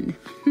happen.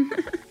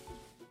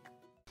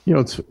 You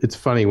know, it's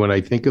funny when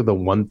I think of the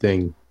one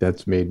thing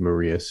that's made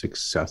Maria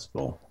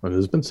successful. I mean,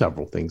 there's been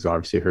several things,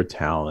 obviously her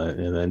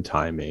talent and then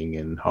timing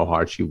and how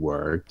hard she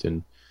worked.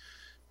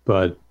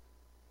 But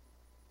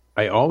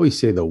I always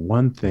say the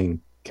one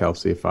thing,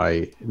 Kelsey, if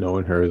I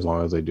knowing her as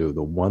long as I do,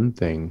 the one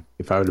thing,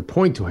 if I were to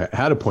point to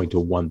had to point to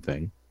one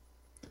thing,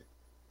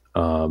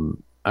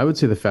 I would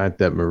say the fact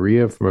that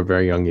Maria from a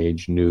very young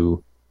age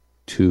knew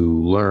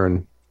to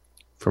learn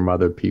from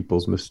other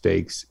people's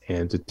mistakes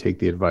and to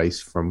take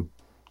advice from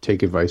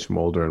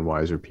older and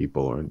wiser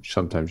people, or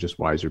sometimes just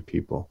wiser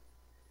people.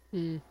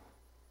 And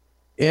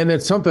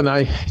it's something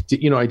I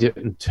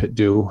didn't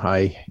do.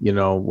 I,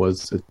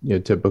 was a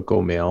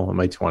typical male in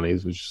my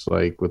 20s, was just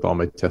like with all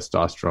my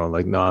testosterone,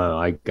 like, no,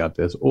 I got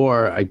this.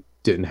 Or I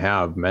didn't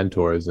have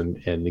mentors.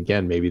 And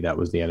again, maybe that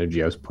was the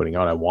energy I was putting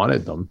out. I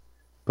wanted them,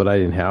 but I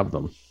didn't have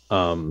them.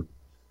 And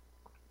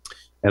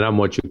I'm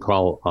what you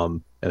call,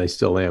 and I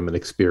still am, an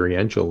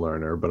experiential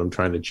learner, but I'm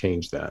trying to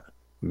change that,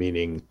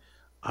 meaning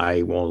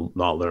I will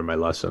not learn my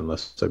lesson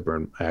unless I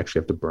actually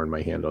have to burn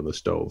my hand on the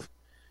stove,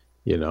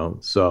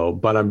 so,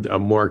 but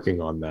I'm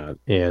working on that.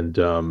 And,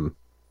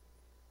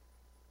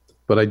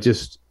 but I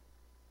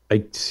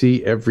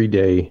see every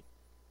day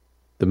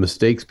the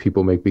mistakes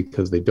people make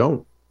because they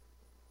don't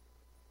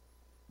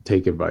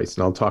take advice.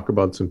 And I'll talk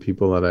about some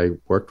people that I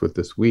worked with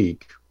this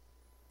week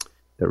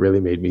that really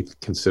made me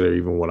consider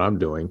even what I'm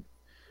doing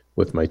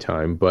with my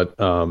time. But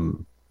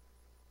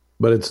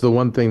it's the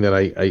one thing that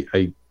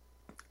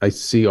I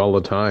see all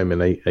the time.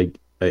 And I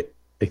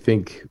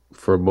think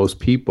for most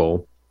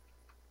people,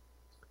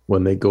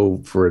 when they go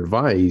for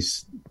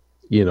advice,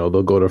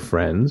 they'll go to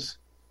friends.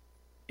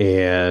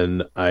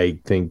 And I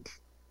think,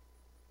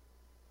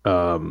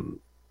 and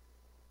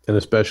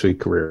especially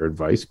career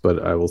advice,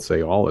 but I will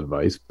say all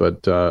advice,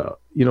 but,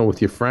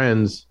 with your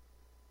friends,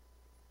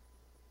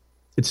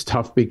 it's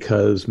tough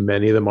because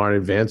many of them aren't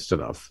advanced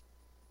enough.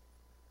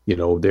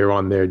 They're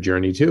on their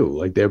journey too,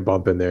 like they're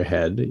bumping their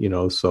head,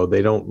 so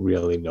they don't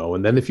really know.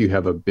 And then if you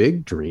have a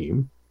big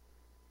dream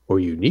or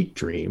unique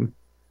dream,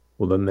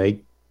 well, then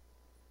they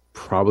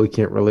probably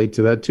can't relate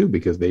to that too,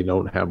 because they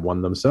don't have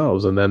one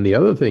themselves. And then the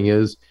other thing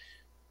is,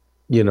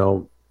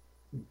 the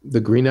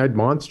green-eyed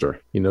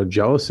monster,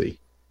 jealousy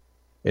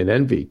and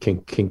envy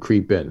can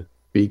creep in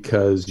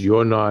because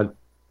you're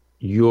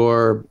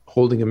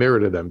holding a mirror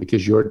to them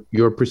because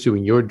you're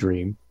pursuing your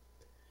dream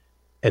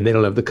and they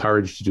don't have the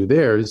courage to do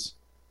theirs.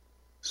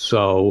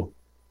 So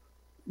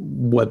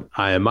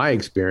my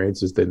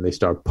experience is then they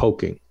start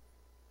poking.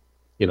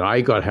 I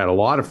had a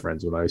lot of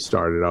friends when I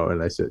started out,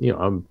 and I said,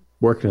 I'm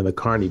working in the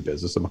Carney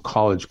business. I'm a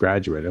college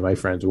graduate, and my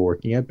friends were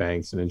working at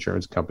banks and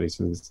insurance companies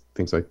and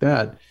things like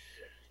that.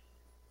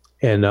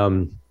 And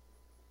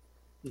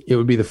it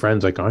would be the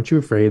friends like, aren't you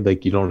afraid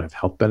like you don't have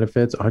health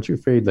benefits? Aren't you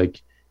afraid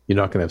like you're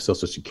not going to have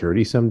Social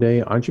Security someday?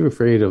 Aren't you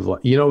afraid of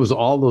it was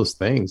all those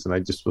things. And I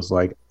just was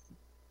like,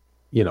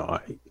 I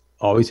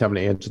always having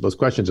to answer those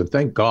questions. And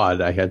thank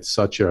God I had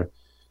such a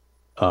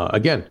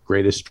Again,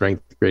 greatest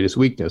strength, greatest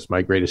weakness.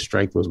 My greatest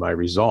strength was my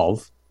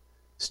resolve,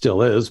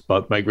 still is,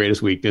 but my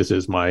greatest weakness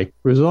is my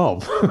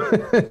resolve.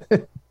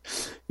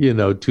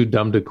 Too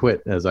dumb to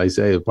quit, as I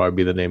say, will probably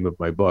be the name of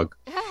my book.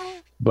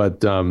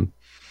 But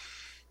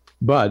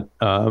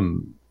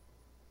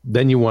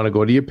then you want to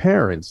go to your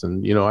parents.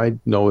 And, I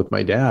know with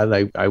my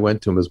dad, I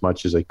went to him as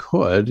much as I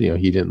could.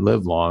 He didn't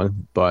live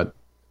long, but,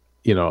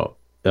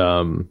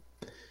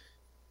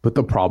 but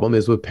the problem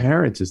is with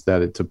parents is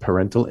that it's a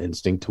parental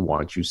instinct to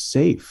want you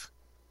safe.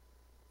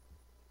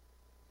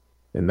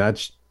 And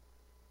that's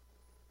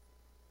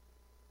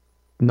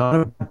not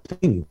a bad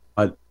thing,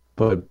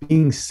 but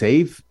being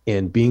safe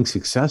and being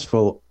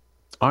successful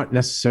aren't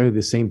necessarily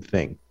the same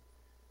thing.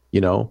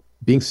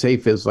 Being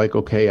safe is like,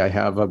 okay,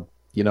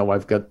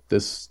 I've got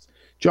this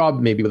job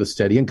maybe with a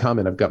steady income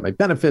and I've got my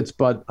benefits,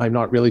 but I'm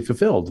not really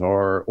fulfilled,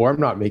 or I'm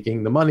not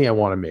making the money I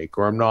want to make,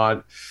 or I'm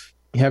not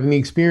having the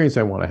experience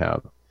I want to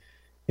have.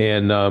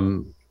 And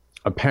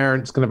a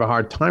parent's going to have a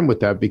hard time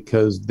with that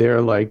because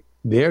they're going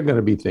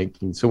to be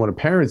thinking, so when a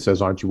parent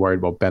says, aren't you worried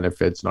about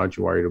benefits and aren't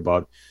you worried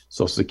about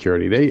Social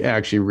Security? They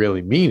actually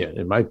really mean it.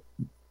 And my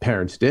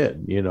parents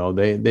did,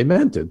 they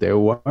meant it. They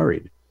were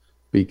worried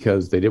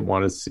because they didn't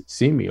want to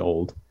see me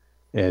old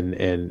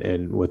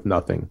and with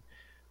nothing.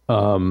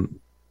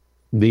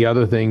 The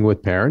other thing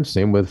with parents,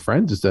 same with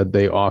friends, is that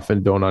they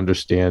often don't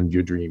understand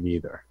your dream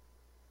either.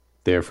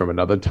 They're from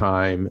another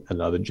time,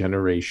 another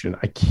generation.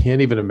 I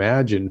can't even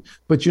imagine.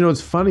 But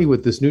it's funny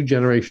with this new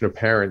generation of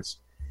parents.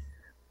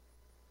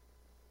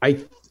 I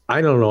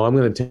don't know. I'm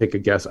going to take a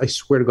guess. I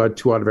swear to God,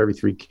 2 out of every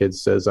 3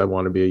 kids says I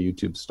want to be a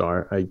YouTube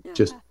star.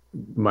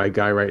 My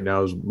guy right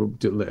now is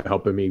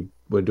helping me.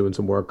 We're doing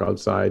some work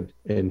outside,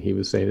 and he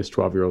was saying his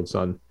 12-year-old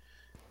son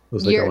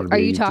was like, I want to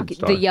be a YouTube talking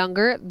star. The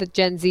younger, the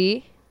Gen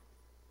Z,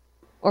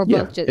 or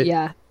both?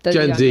 Gen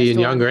Z and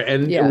younger.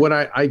 And what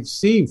I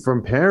see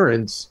from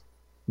parents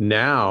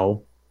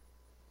now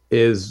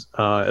is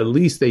at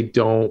least they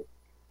don't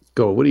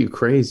go, what are you,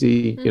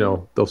 crazy?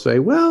 Mm-hmm. They'll say,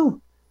 well,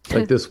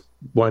 like this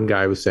one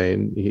guy was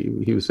saying,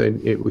 he was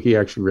saying he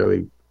actually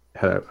really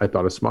had, I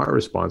thought, a smart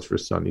response for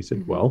his son. He said,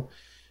 mm-hmm. Well,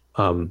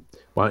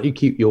 why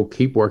don't you'll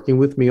keep working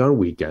with me on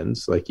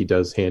weekends? Like he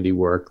does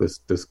handiwork.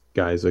 This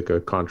guy's like a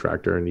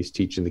contractor and he's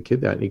teaching the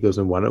kid that. And he goes,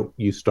 and why don't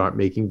you start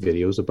making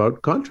videos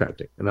about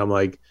contracting? And I'm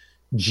like,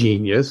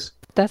 genius.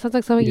 That sounds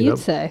like something you'd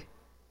say.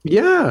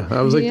 Yeah.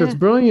 I was like, that's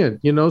brilliant.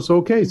 So,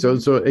 okay.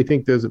 So I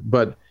think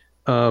but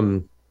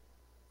more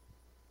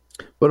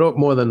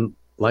than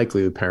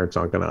likely the parents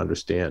aren't going to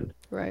understand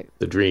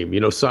the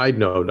dream. Side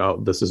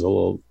note, this is a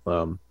little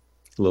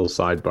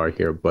sidebar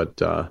here,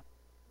 but,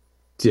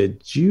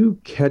 did you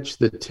catch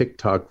the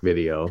TikTok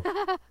video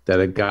that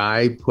a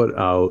guy put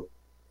out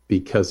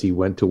because he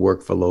went to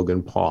work for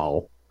Logan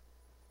Paul?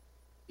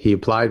 He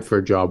applied for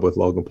a job with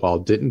Logan Paul,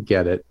 didn't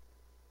get it.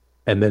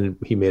 And then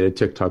he made a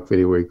TikTok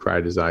video where he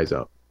cried his eyes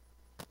out.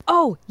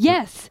 Oh,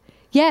 yes.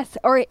 Yes.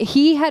 Or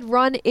he had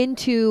run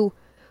into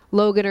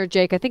Logan or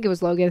Jake. I think it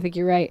was Logan. I think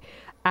you're right.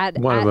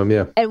 One of them,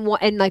 yeah.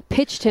 And like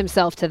pitched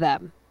himself to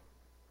them.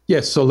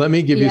 Yes. So let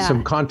me give you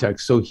some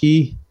context. So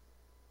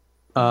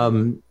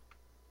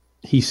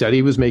he said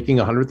he was making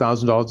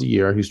 $100,000 a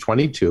year. He's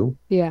 22.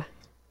 Yeah.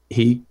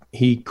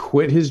 He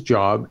quit his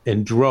job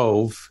and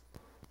drove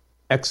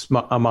X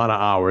amount of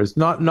hours,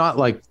 not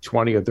like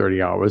 20 or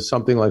 30 hours,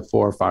 something like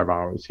 4 or 5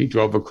 hours. He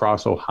drove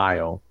across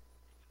Ohio,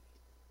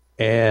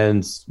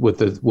 and with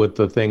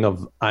the thing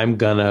of, I'm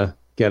gonna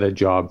get a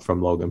job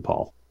from Logan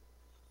Paul.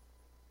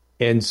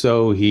 And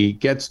so he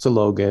gets to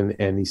Logan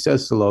and he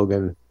says to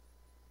Logan,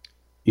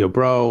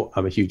 bro,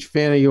 I'm a huge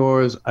fan of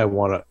yours. I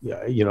want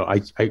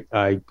to,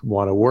 I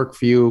want to work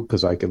for you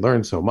because I can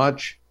learn so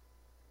much,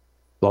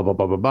 blah, blah,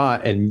 blah, blah, blah.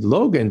 And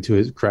Logan, to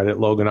his credit,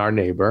 Logan, our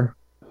neighbor,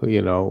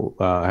 who,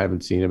 I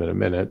haven't seen him in a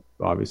minute,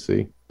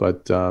 obviously,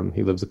 but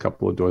he lives a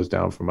couple of doors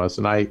down from us.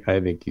 And I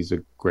think he's a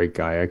great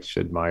guy. I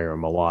actually admire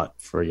him a lot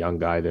for a young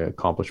guy to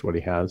accomplish what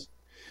he has.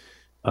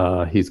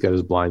 He's got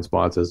his blind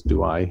spots, as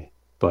do I.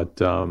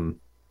 But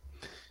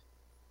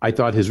I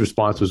thought his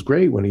response was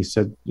great when he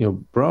said,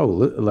 bro,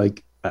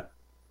 like,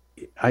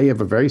 I have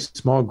a very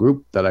small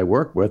group that I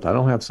work with. I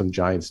don't have some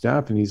giant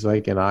staff. And he's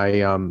like, and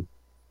I'm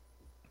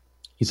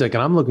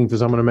looking for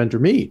someone to mentor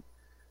me.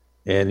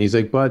 And he's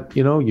like, but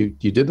you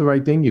did the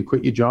right thing. You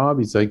quit your job.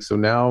 He's like, so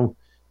now,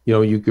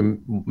 you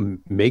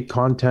can make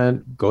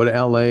content, go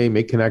to LA,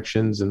 make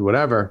connections and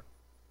whatever.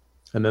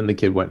 And then the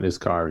kid went in his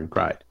car and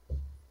cried.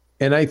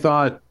 And I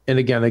thought, and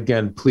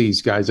again,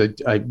 please guys,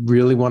 I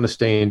really want to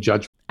stay in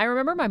judgment. I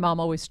remember my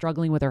mom always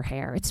struggling with her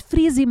hair. It's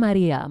Frizi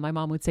Maria, my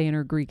mom would say in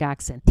her Greek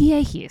accent.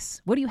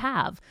 Tiechis, what do you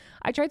have?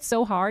 I tried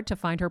so hard to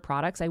find her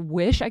products. I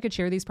wish I could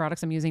share these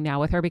products I'm using now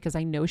with her because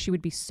I know she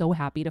would be so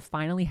happy to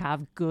finally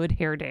have good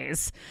hair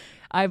days.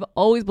 I've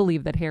always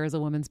believed that hair is a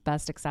woman's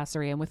best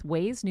accessory, and with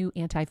Ouai's new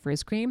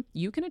anti-frizz cream,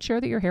 you can ensure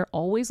that your hair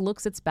always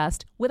looks its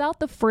best without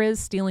the frizz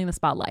stealing the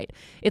spotlight.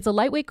 It's a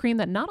lightweight cream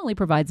that not only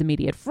provides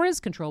immediate frizz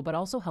control, but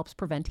also helps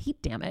prevent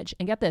heat damage.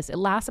 And get this, it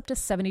lasts up to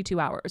 72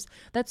 hours.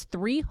 That's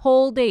 3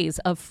 whole days days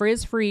of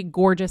frizz-free,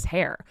 gorgeous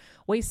hair.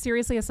 Ouai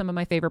seriously has some of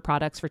my favorite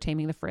products for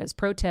taming the frizz.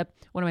 Pro tip,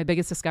 one of my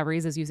biggest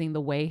discoveries is using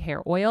the Ouai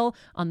hair oil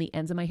on the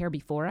ends of my hair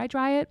before I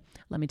dry it.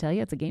 Let me tell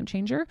you, it's a game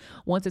changer.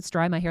 Once it's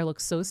dry, my hair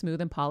looks so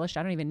smooth and polished.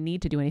 I don't even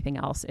need to do anything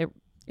else. It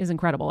is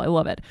incredible. I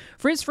love it.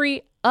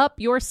 Frizz-free, up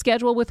your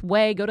schedule with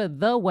Ouai. Go to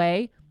the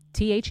Ouai,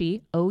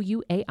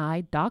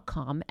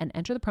 TheOuai.com, and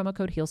enter the promo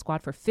code Heal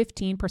Squad for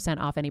 15%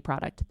 off any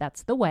product.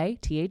 That's the Ouai,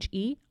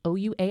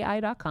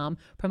 TheOuai.com,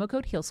 promo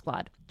code Heal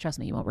Squad. Trust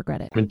me, you won't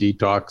regret it.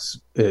 Detox,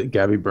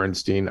 Gabby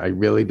Bernstein. I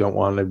really don't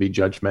want to be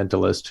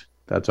judgmentalist.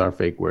 That's our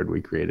fake word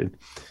we created.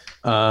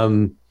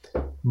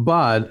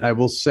 But I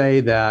will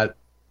say that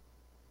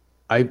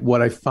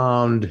what I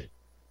found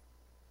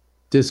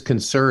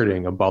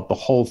disconcerting about the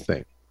whole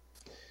thing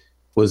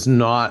was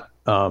not,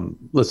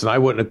 listen, I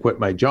wouldn't have quit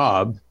my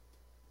job.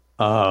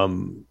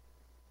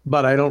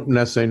 But I don't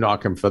necessarily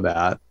knock him for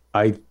that.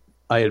 I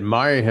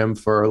admire him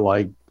for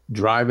like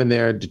driving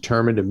there,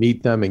 determined to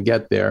meet them and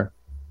get there.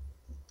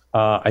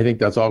 I think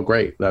that's all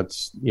great.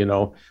 That's,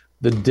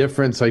 the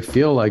difference I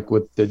feel like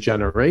with the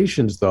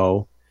generations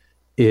though,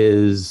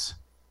 is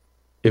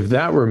if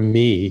that were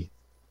me,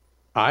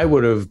 I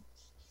would have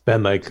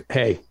been like,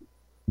 hey,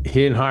 he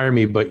didn't hire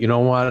me, but you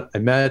know what? I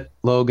met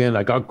Logan.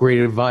 I got great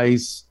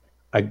advice.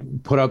 I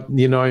put up,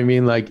 you know what I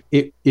mean? Like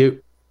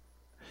the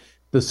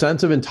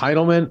sense of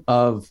entitlement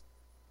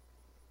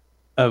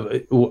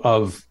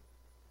of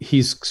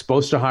he's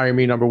supposed to hire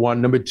me, number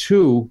one. Number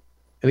two,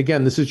 and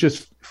again, this is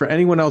just for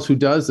anyone else who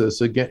does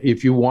this. Again,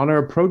 if you want to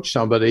approach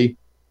somebody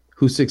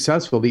who's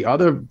successful, the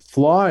other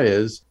flaw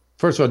is,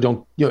 first of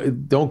all,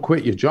 don't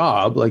quit your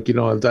job. Like,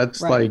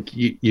 that's right. Like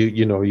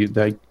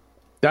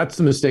that's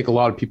the mistake a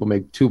lot of people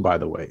make too, by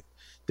the way.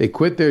 They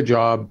quit their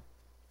job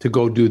to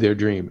go do their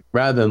dream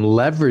rather than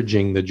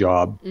leveraging the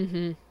job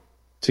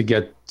to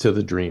get to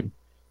the dream.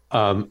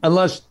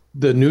 Unless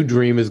the new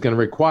dream is going to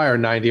require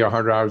 90 or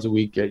 100 hours a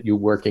week at you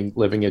working,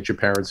 living at your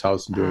parents'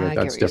 house and doing it.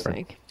 That's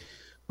different.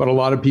 But a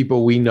lot of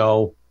people we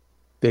know,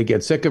 they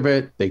get sick of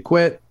it, they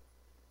quit,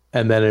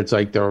 and then it's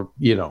like they're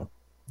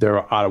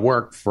out of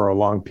work for a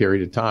long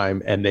period of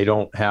time and they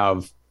don't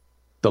have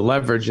the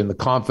leverage and the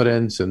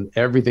confidence and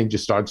everything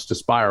just starts to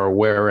spiral.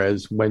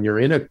 Whereas when you're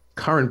in a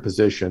current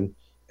position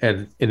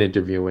and in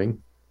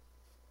interviewing,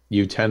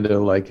 you tend to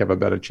like have a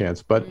better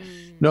chance. But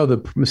no,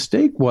 the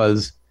mistake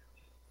was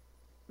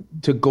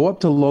to go up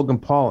to Logan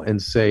Paul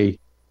and say,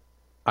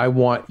 I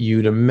want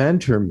you to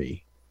mentor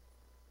me.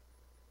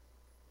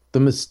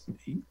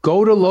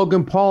 Go to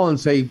Logan Paul and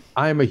say,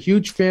 I am a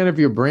huge fan of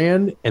your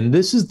brand, and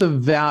this is the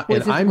value,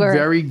 and I'm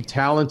very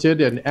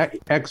talented and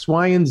X,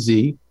 Y, and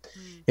Z.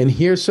 And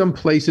here's some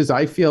places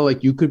I feel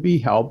like you could be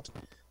helped.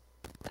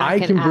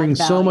 I can bring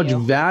so much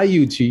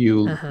value to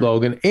you,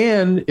 Logan.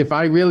 And if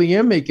I really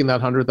am making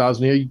that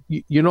 100,000 a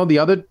year, the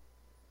other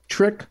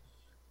trick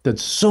that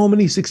so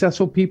many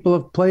successful people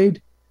have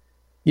played,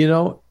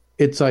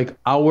 it's like,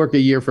 I'll work a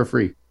year for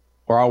free,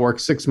 or I'll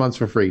work 6 months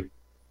for free.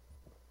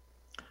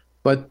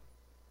 But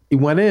he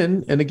went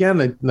in, and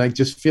again, I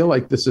just feel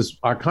like this is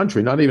our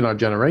country, not even our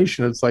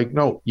generation. It's like,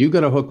 no, you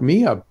got to hook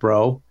me up,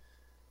 bro.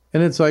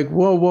 And it's like,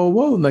 whoa.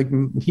 Like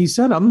he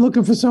said, I'm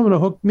looking for someone to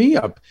hook me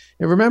up.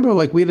 And remember,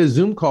 like we had a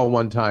Zoom call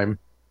one time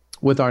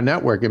with our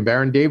network, and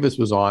Baron Davis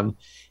was on,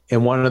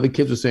 and one of the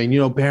kids was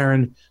saying,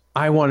 Baron,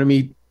 I want to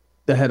meet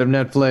the head of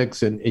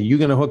Netflix, and you're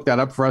going to hook that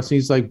up for us. And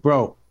he's like,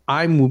 bro,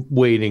 I'm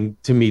waiting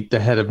to meet the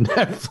head of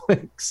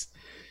Netflix.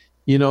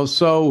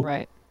 So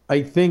right.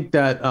 I think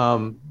that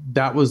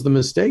that was the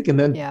mistake. And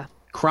then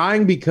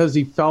crying because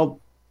he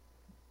felt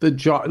the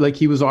job, like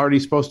he was already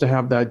supposed to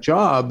have that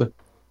job.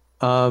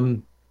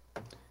 And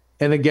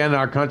again,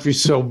 our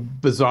country's so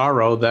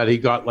bizarro that he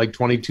got like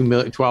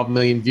 12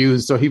 million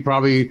views. So he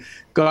probably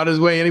got his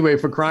way anyway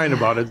for crying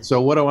about it.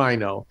 So what do I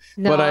know?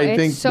 No, but I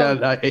think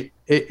that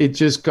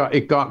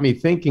it got me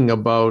thinking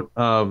about,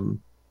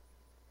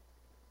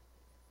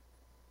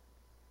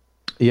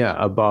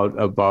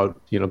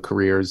 about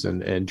careers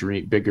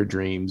and bigger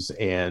dreams,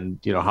 and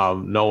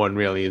how no one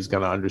really is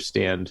going to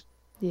understand.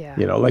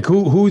 Like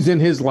who's in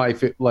his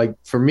life. Like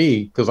for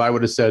me, because I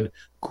would have said,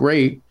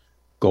 great,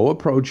 go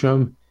approach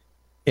him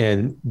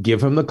and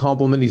give him the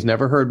compliment he's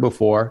never heard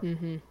before,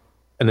 and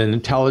an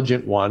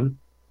intelligent one,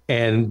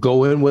 and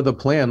go in with a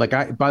plan. Like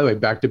by the way,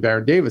 back to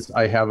Baron Davis,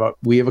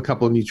 we have a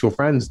couple of mutual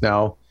friends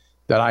now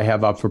that I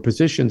have up for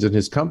positions in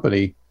his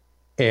company,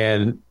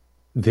 and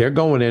they're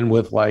going in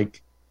with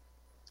like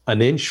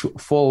an inch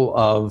full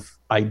of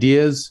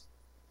ideas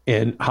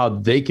and how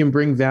they can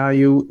bring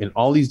value in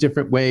all these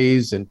different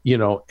ways. And,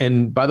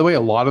 and by the way,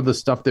 a lot of the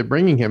stuff they're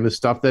bringing him is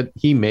stuff that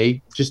he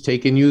may just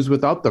take and use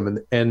without them.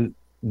 And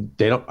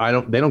they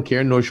don't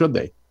care, nor should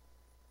they.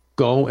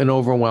 Go and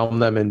overwhelm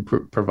them and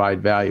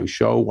provide value.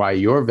 Show why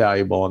you're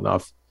valuable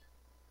enough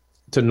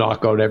to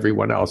knock out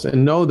everyone else,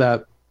 and know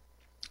that.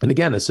 And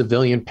again, a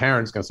civilian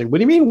parent's going to say, what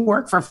do you mean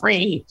work for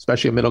free?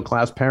 Especially a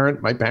middle-class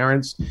parent. My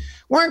parents,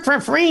 work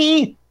for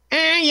free.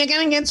 You're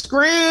going to get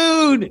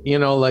screwed.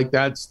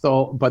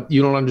 But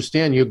you don't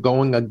understand. You're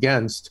going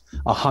against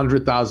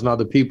 100,000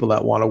 other people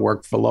that want to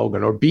work for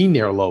Logan or be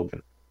near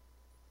Logan.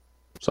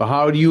 So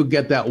how do you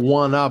get that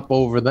one up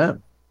over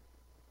them?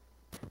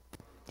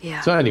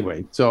 Yeah. So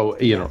anyway,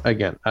 you know,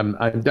 again,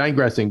 I'm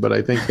digressing, but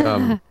I think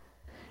No,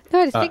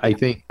 I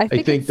think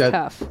it's that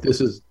tough.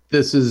 this is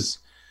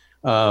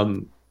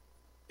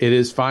it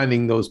is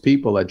finding those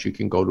people that you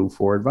can go to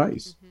for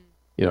advice.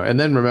 You know, and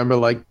then remember,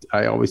 like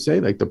I always say,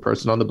 like the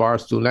person on the bar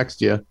stool next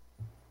to you,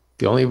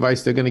 the only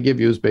advice they're going to give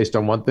you is based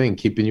on one thing,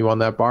 keeping you on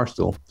that bar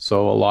stool.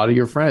 So a lot of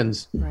your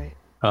friends, Right.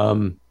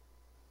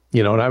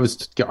 you know, and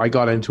I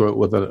got into it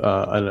with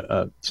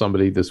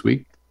somebody this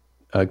week,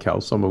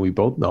 Kel, someone we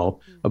both know,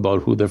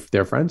 about who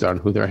their friends are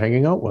and who they're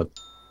hanging out with.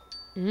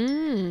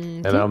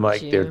 And I'm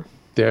like,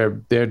 they're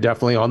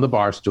definitely on the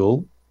bar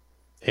stool,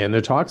 and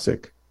they're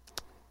toxic.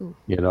 Ooh.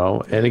 You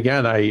know, and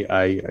again,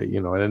 I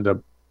you know, I end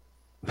up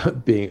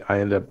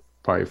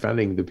probably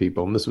offending the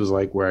people, and this was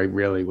like where I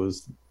really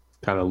was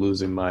kind of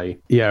losing my.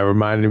 Yeah, it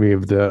reminded me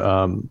of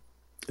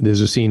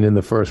there's a scene in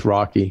the first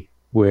Rocky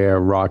where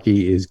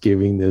Rocky is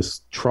giving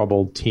this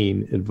troubled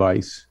teen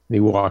advice. And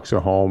he walks her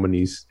home, and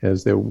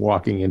as they're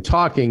walking and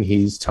talking,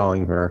 he's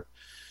telling her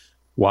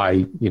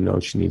why, you know,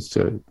 she needs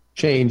to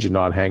change and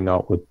not hang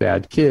out with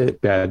bad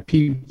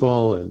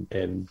people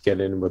and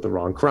get in with the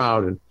wrong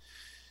crowd. And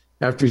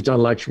after he's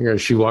done lecturing her,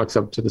 she walks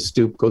up to the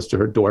stoop, goes to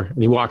her door,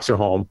 and he walks her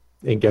home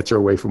and gets her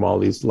away from all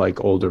these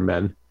like older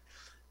men.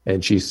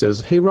 And she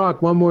says, "Hey,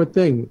 Rock, one more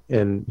thing."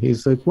 And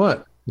he's like,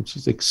 "What?" And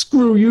she's like,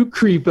 "Screw you,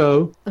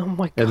 creepo." Oh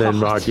my God. And then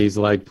Rocky's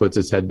like, puts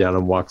his head down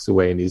and walks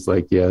away. And he's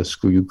like, "Yeah,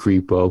 screw you,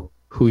 creepo.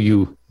 Who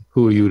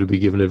are you to be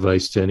giving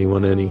advice to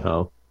anyone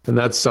anyhow?" And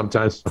that's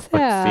sometimes how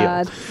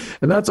I feel.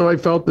 And that's how I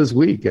felt this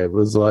week. It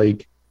was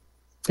like,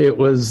 it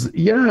was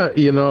really,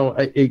 you know,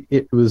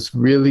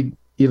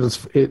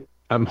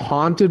 I'm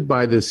haunted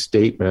by this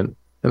statement.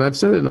 And I've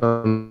said it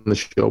on the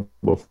show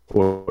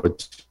before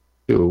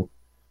too,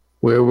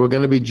 where we're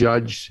going to be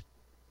judged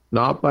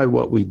not by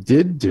what we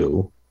did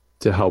do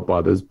to help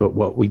others, but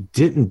what we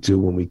didn't do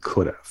when we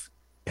could have.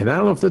 And I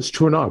don't know if that's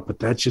true or not, but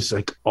that's just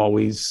like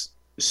always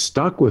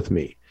stuck with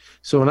me.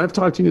 So, and I've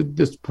talked to you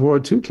this before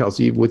too,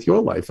 Kelsey, with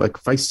your life. Like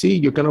if I see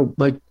you're going to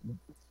like,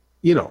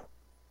 you know,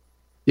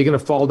 you're going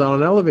to fall down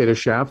an elevator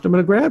shaft, I'm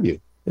going to grab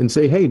you and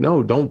say, "Hey,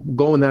 no, don't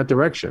go in that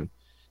direction."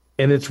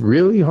 And it's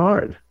really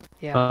hard.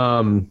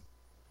 Yeah.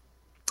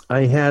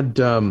 I had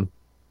a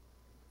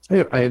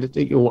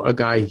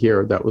guy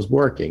here that was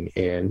working,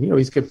 and, you know,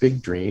 he's got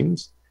big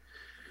dreams.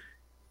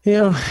 You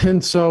know,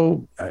 and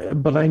so,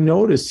 but I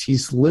noticed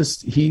he's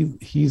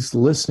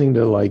listening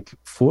to like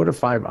 4 to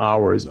 5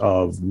 hours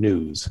of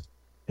news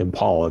and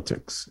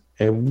politics,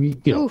 and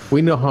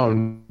we know how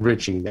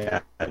enriching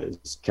that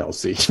is,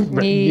 Kelsey.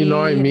 You know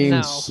what I mean? No.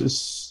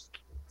 It's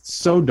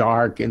so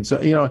dark, and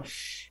so, you know,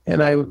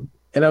 and I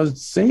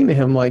was saying to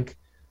him, like,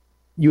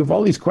 you have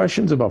all these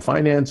questions about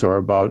finance or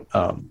about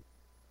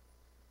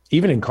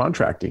even in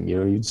contracting, you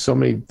know, you so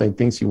many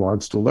things he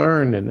wants to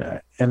learn.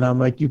 And I'm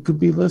like, you could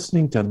be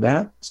listening to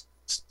that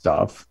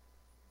stuff.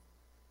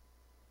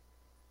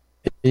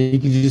 And you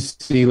could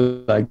just see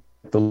like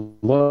the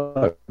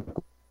look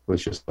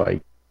was just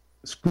like,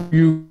 "Screw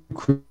you,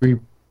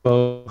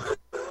 creepo."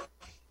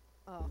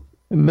 Oh.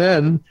 And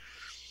then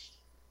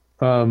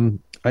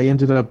I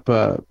ended up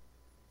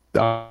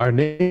our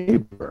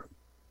neighbor.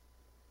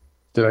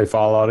 Did I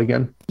fall out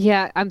again?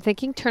 Yeah, I'm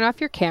thinking turn off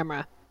your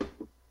camera.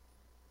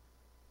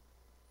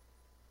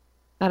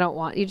 I don't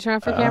want you to turn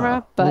off your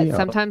camera, but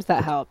sometimes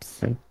that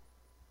helps. Okay.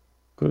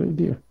 Good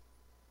idea.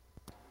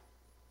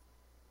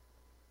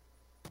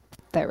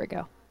 There we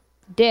go.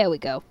 There we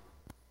go.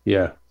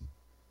 Yeah.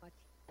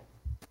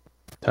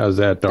 How's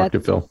that, Dr.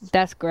 Phil?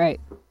 That's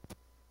great.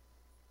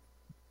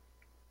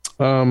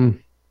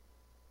 Then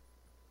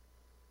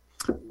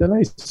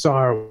I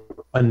saw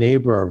a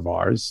neighbor of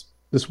ours,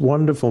 this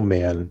wonderful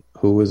man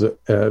who was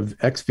an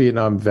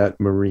ex-Vietnam vet,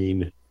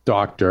 Marine,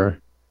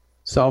 doctor,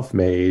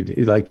 self-made.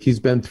 He's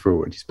been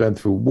through it. He's been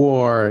through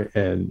war,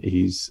 and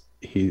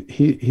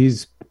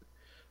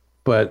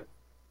but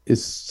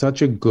is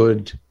such a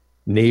good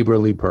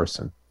neighborly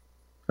person.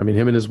 I mean,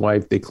 him and his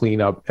wife, they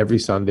clean up every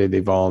Sunday.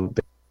 They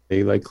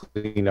like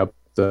clean up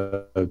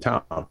the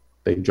town.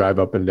 They drive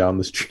up and down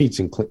the streets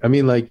and clean. I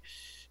mean, like,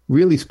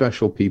 really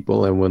special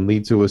people. And when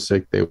Lisa was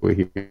sick, they were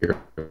here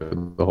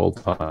the whole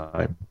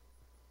time.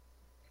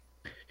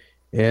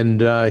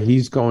 And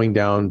he's going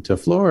down to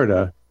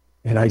Florida.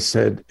 And I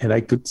said, and I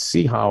could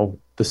see how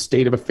the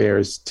state of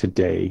affairs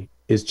today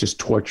is just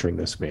torturing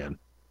this man,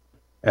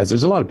 as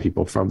there's a lot of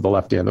people from the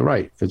left and the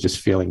right. They're just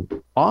feeling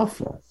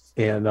awful.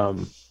 And,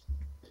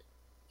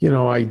 you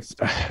know, I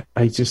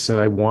just said,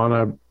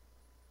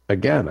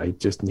 I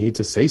just need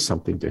to say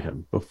something to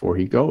him before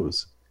he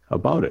goes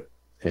about it.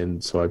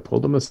 And so I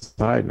pulled him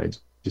aside and I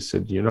just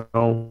said, you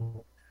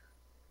know,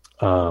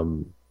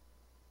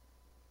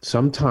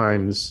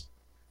 sometimes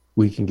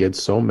we can get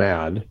so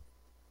mad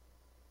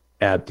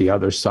at the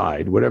other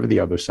side, whatever the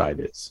other side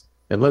is.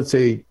 And let's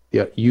say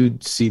you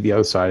see the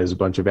other side as a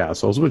bunch of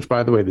assholes, which,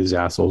 by the way, there's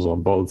assholes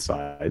on both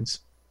sides.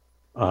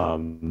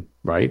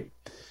 Right?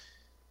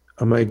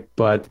 I'm like,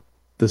 but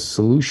the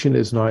solution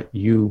is not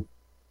you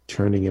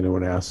turning into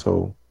an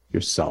asshole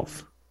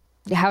yourself.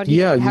 How do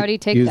you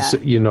take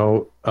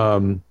that?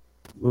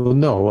 Well,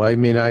 no, I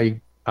mean,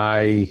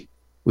 I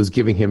was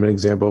giving him an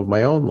example of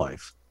my own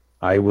life.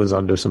 I was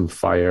under some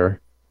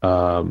fire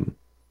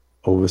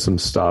over some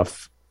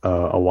stuff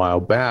a while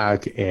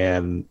back,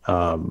 and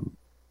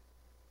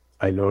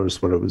I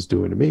noticed what it was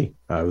doing to me.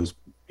 I was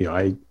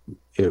like,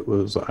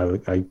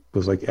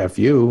 F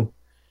you.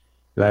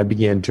 And I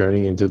began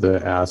turning into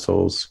the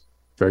assholes,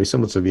 very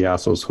similar to the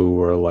assholes who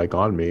were like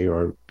on me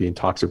or being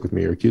toxic with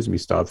me or accusing me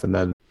stuff. And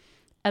then,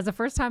 as a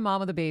first-time mom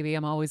with a baby,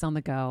 I'm always on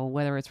the go,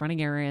 whether it's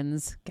running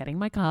errands, getting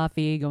my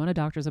coffee, going to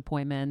doctor's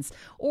appointments,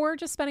 or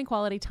just spending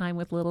quality time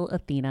with little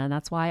Athena. And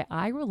that's why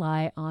I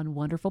rely on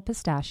Wonderful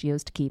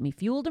Pistachios to keep me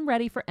fueled and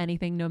ready for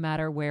anything, no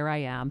matter where I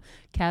am.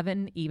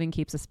 Kevin even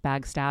keeps a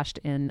bag stashed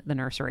in the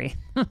nursery.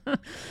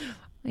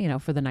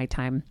 For the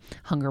nighttime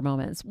hunger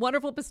moments.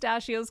 Wonderful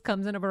Pistachios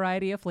comes in a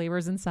variety of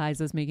flavors and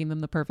sizes, making them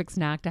the perfect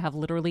snack to have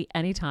literally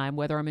any time,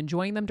 whether I'm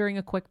enjoying them during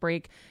a quick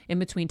break in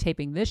between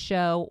taping this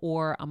show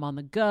or I'm on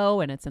the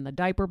go and it's in the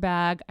diaper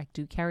bag. I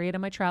do carry it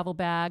in my travel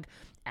bag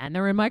and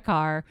they're in my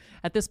car.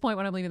 At this point,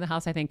 when I'm leaving the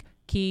house, I think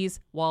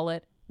keys,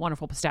 wallet,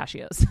 Wonderful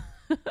Pistachios.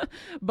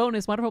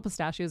 Bonus, Wonderful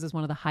Pistachios is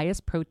one of the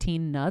highest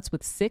protein nuts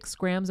with 6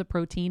 grams of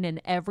protein in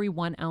every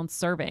 1 ounce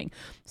serving.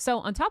 So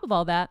on top of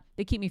all that,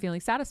 they keep me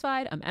feeling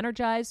satisfied. I'm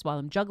energized while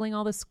I'm juggling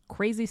all this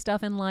crazy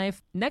stuff in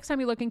life. Next time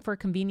you're looking for a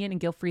convenient and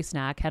guilt-free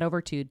snack, head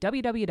over to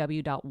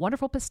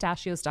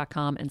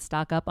www.wonderfulpistachios.com and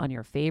stock up on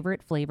your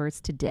favorite flavors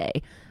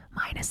today,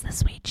 minus the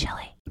sweet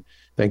chili.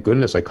 Thank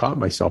goodness I caught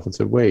myself and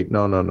said, wait,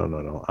 no.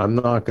 I'm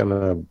not going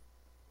to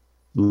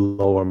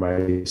lower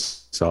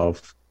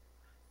myself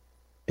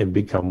and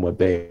become what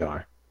they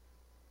are.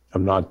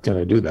 I'm not going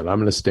to do that. I'm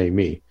going to stay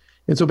me.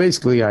 And so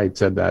basically I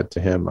said that to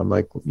him. I'm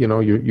like,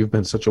 you've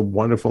been such a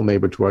wonderful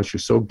neighbor to us. You're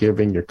so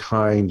giving, you're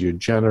kind, you're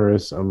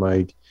generous. I'm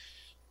like,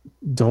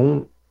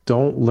 don't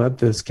let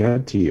this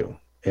get to you,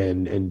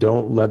 and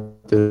don't let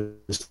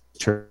this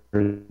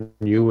turn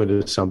you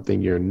into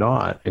something you're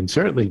not. And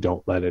certainly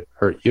don't let it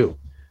hurt you.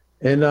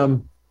 And I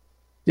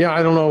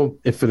don't know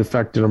if it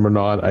affected him or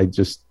not. I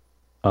just,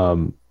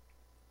 it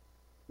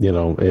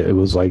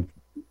was like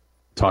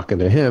talking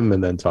to him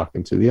and then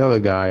talking to the other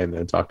guy and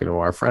then talking to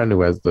our friend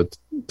who has the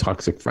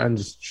toxic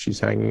friends she's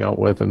hanging out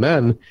with. And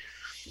then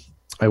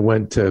I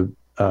went to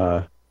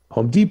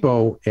Home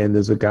Depot, and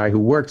there's a guy who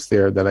works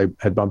there that I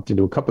had bumped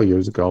into a couple of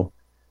years ago,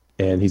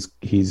 and he's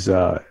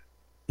got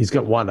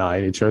one eye,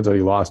 and it turns out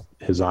he lost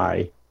his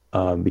eye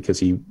because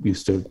he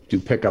used to do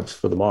pickups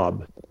for the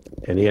mob,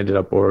 and he ended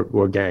up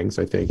or gangs,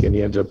 I think, and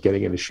he ended up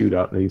getting in a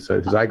shootout, and he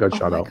said his eye got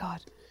shot out.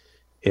 God.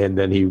 And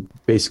then he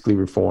basically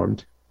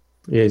reformed.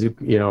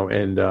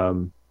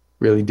 And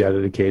really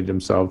dedicated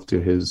himself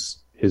to his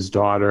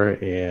daughter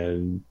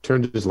and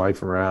turned his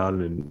life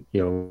around. And,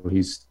 he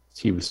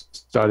was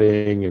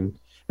studying. And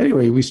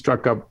anyway, we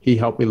struck up. He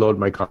helped me load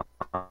my car,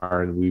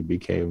 and we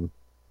became,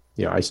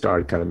 I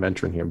started kind of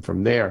mentoring him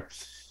from there.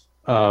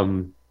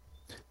 But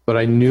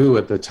I knew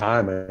at the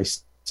time, I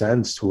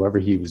sensed whoever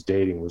he was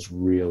dating was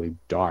really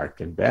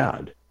dark and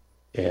bad.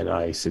 And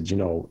I said,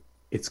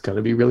 it's going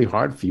to be really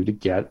hard for you to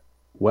get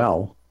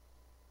well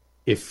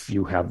if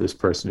you have this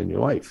person in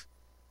your life.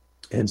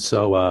 And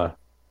so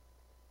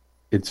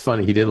it's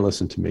funny, he didn't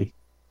listen to me.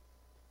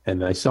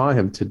 And I saw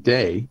him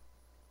today,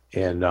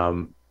 and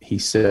he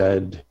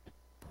said,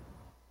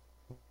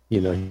 he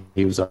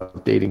was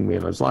updating me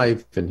on his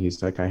life, and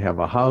he's like, I have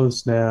a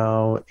house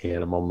now,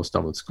 and I'm almost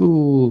done with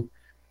school.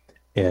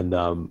 And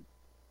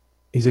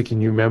he's like, can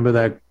you remember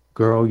that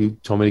girl you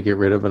told me to get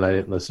rid of and I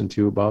didn't listen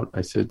to you about? I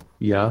said,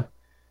 yeah.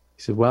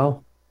 He said,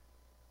 well,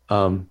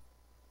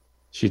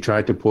 she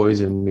tried to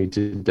poison me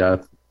to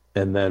death,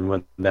 and then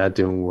when that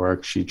didn't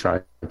work, she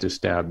tried to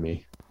stab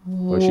me.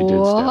 Or she did stab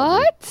me.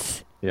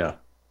 What? Yeah.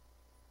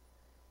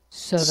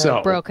 So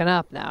they're broken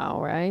up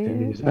now, right?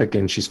 And he's like,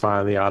 and she's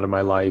finally out of my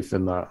life,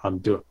 and I'm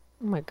doing.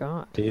 Oh my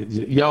God.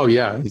 Oh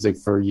yeah. He's like,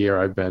 for a year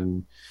I've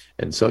been,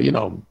 and so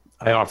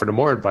I offered him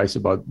more advice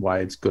about why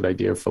it's a good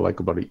idea for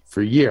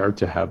a year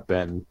to have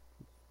been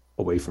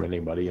away from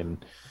anybody,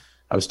 and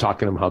I was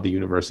talking to him how the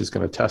universe is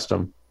going to test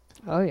him.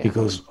 Oh yeah. He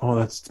goes, oh,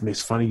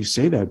 it's funny you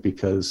say that,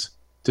 because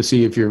to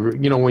see if you're,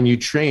 when you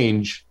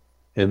change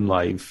in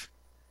life,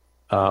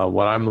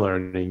 what I'm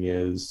learning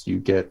is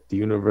the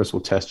universe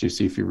will test you,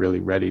 see if you're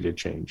really ready to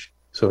change.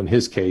 So in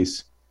his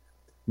case,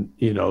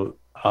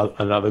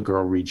 another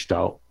girl reached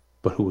out,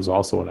 but who was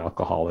also an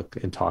alcoholic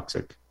and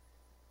toxic.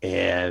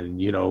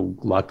 And,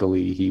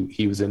 luckily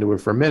he was into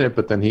it for a minute,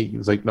 but then he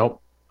was like,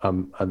 nope,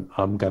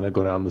 I'm going to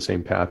go down the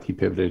same path. He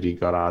pivoted, he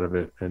got out of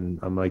it. And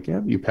I'm like,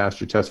 yeah, you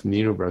passed your test from the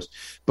universe.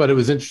 But it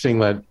was interesting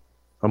that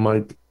I'm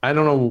like, I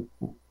don't know.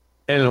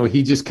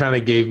 He just kind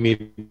of gave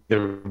me the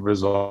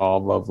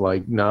resolve of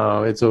like,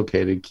 no, it's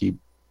okay to keep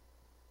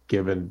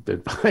giving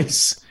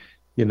advice,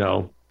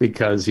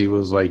 because he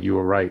was like, you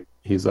were right.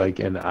 He's like,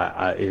 and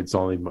it's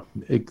only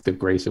the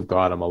grace of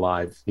God I'm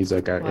alive. He's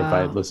like, if I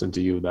had listened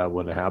to you, that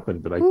wouldn't have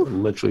happened, but I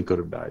literally could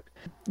have died.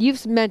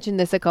 You've mentioned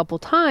this a couple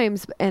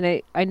times,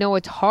 and I know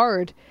it's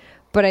hard,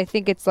 But I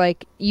think it's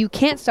like, you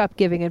can't stop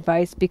giving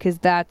advice because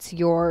that's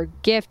your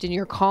gift and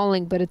your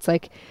calling. But it's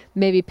like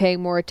maybe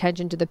paying more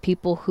attention to the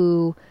people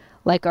who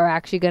like are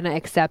actually going to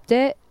accept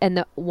it, and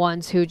the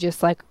ones who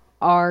just like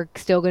are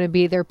still going to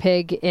be their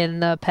pig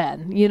in the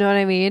pen. You know what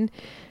I mean?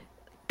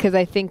 Because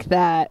I think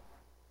that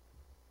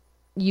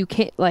you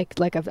can't,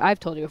 like I've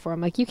told you before,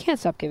 I'm like, you can't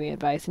stop giving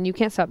advice and you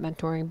can't stop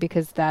mentoring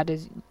because that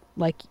is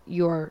like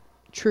your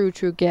true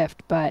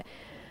gift. But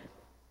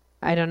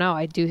I don't know.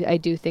 I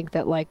do think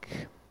that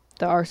like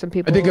there are some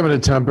people. I think I am going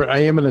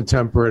to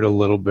temper it a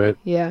little bit.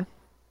 Yeah.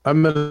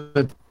 I'm going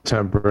to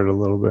temper it a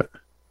little bit.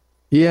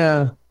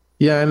 Yeah.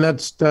 Yeah. And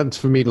that's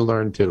for me to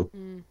learn too,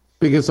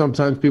 because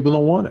sometimes people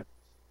don't want it,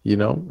 you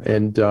know,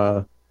 and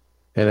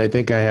I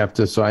think I have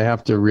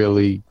to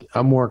really,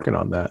 I'm working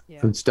on that.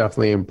 Yeah. It's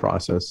definitely in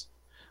process.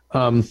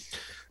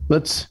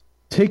 Let's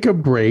take a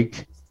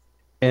break,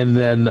 and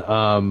then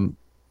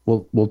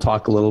we'll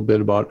talk a little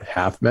bit about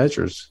half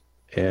measures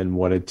and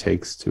what it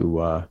takes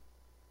to,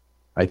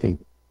 I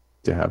think,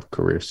 to have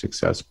career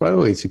success. By the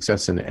way,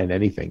 success in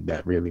anything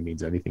that really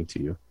means anything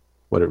to you,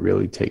 what it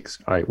really takes.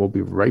 All right, we'll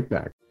be right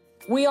back.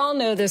 We all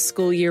know this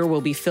school year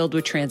will be filled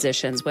with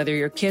transitions, whether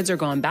your kids are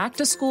going back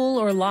to school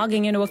or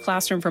logging into a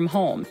classroom from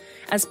home.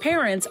 As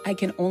parents, I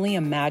can only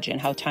imagine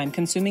how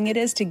time-consuming it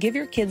is to give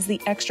your kids the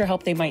extra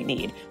help they might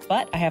need.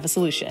 But I have a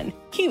solution.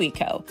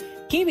 KiwiCo.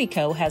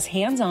 KiwiCo has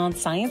hands-on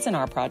science and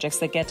art projects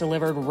that get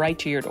delivered right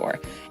to your door.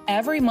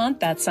 Every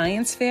month, that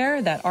science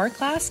fair, that art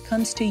class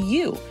comes to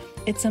you.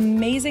 It's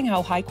amazing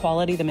how high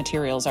quality the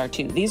materials are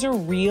too. These are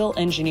real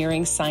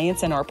engineering,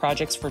 science, and art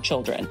projects for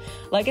children.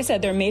 Like I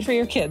said, they're made for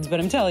your kids,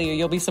 but I'm telling you,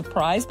 you'll be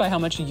surprised by how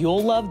much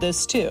you'll love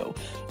this too.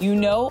 You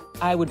know,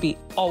 I would be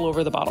all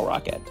over the bottle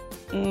rocket.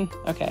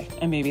 Okay,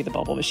 and maybe the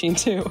bubble machine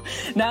too.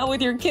 Now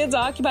with your kids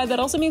occupied,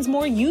 that also means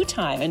more you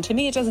time, and to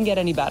me, it doesn't get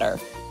any better.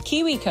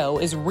 KiwiCo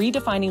is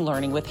redefining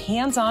learning with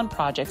hands-on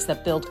projects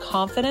that build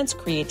confidence,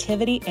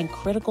 creativity, and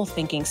critical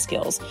thinking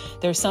skills.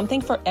 There's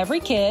something for every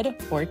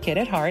kid, or kid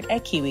at heart,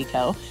 at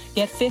KiwiCo.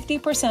 Get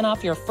 50%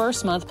 off your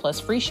first month plus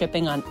free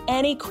shipping on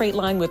any crate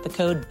line with the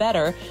code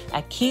BETTER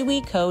at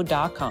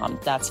KiwiCo.com.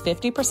 That's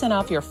 50%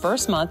 off your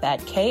first month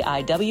at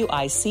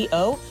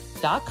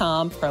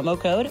KiwiCo.com, promo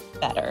code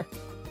BETTER.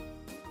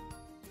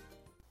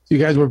 You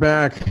guys, we're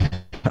back.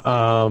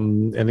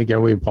 And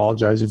again, we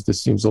apologize if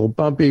this seems a little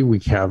bumpy. We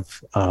have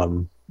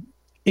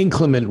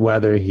inclement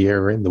weather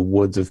here in the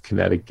woods of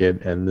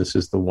Connecticut, and this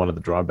is one of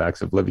the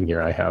drawbacks of living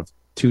here. I have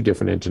 2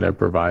 different internet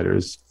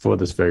providers for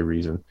this very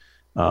reason,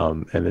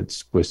 and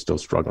we're still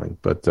struggling.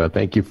 But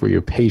thank you for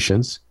your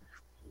patience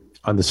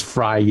on this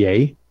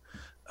Friday.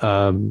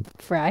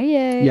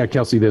 Friday. Yeah,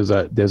 Kelsey, there's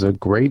a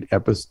great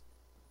episode.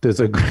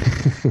 There's a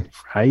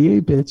Friday,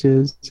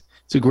 bitches.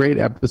 It's a great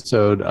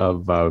episode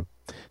of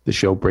the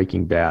show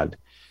Breaking Bad,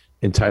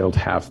 entitled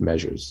Half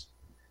Measures.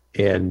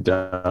 And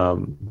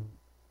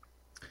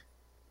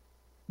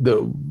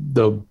there's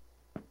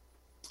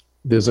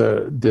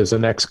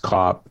an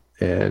ex-cop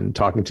and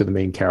talking to the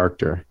main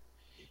character,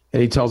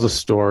 and he tells a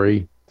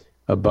story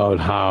about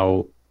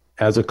how,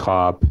 as a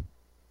cop,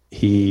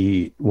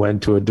 he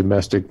went to a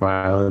domestic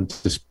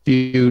violence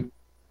dispute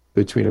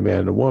between a man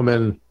and a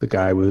woman. The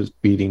guy was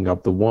beating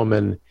up the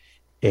woman,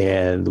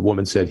 and the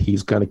woman said,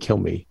 "He's going to kill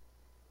me."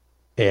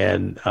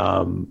 And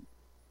I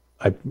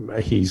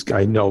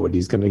know it.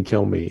 He's going to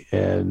kill me.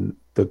 And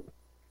the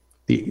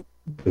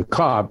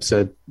cop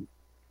said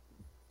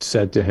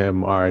to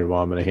him, "All right,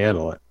 well, I'm going to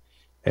handle it,"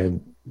 and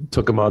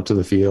took him out to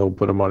the field,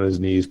 put him on his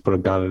knees, put a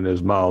gun in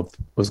his mouth,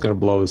 was going to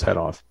blow his head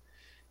off.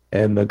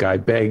 And the guy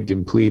begged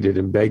and pleaded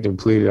and begged and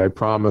pleaded. "I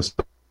promise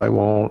I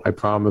won't. I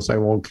promise I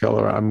won't kill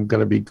her. I'm going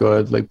to be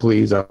good. Like,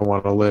 please, I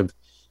want to live."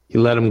 He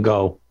let him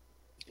go.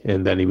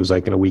 And then he was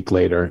like, in a week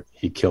later,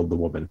 he killed the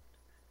woman.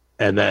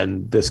 And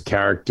then this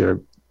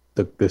character,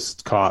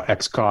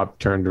 ex-cop,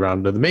 turned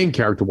around to the main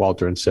character,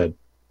 Walter, and said,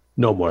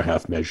 "No more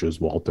half measures,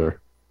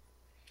 Walter."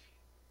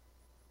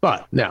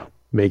 But now,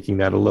 making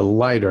that a little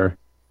lighter,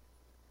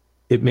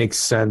 it makes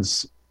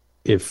sense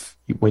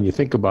when you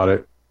think about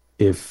it,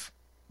 if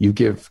you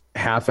give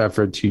half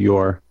effort to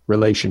your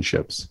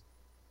relationships,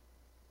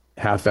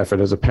 half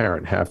effort as a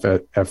parent, half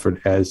effort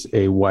as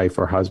a wife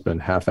or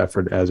husband, half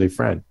effort as a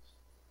friend.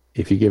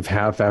 If you give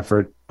half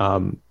effort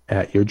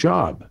at your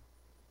job.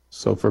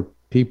 So for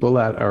people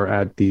that are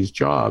at these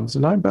jobs,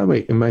 and by the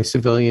way, in my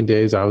civilian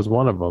days, I was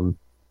one of them,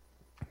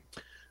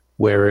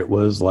 where it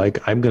was like,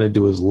 I'm going to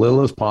do as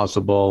little as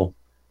possible,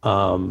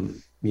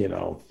 Facebooking,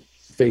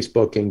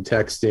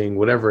 texting,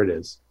 whatever it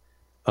is.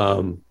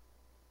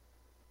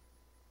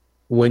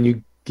 When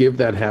you give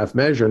that half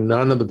measure,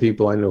 none of the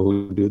people I know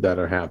who do that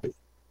are happy.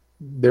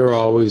 They're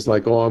always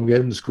like, "Oh, I'm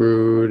getting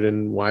screwed,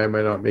 and why am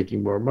I not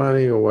making more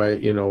money, or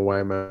why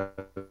am I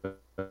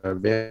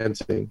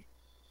advancing?"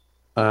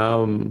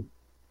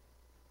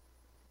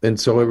 And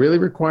so it really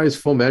requires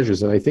full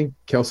measures. And I think,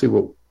 Kelsey,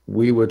 what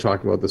we were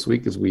talking about this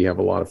week is we have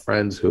a lot of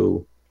friends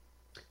who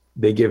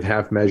they give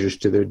half measures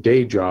to their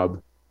day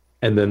job,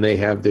 and then they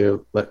have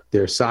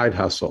their side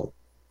hustle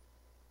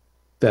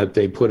that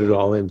they put it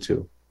all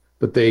into.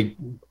 but they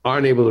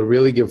aren't able to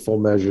really give full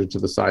measure to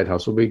the side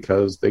hustle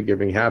because they're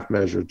giving half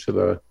measure to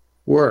the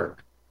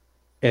work.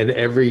 And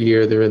every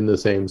year they're in the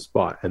same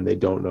spot and they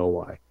don't know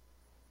why.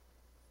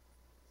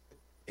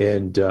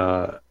 And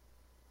I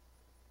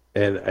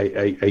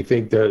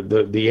think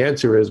the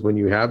answer is when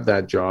you have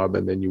that job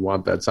and then you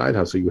want that side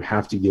hustle, you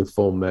have to give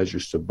full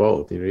measures to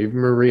both. Even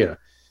Maria,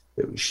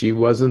 she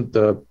wasn't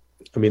the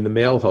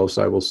male hosts,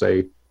 I will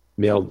say,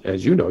 male,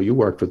 as you know, you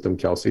worked with them,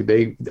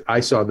 Kelsey. I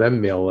saw them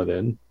mail it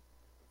in.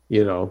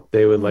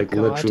 They would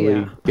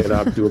literally get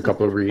up, do a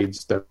couple of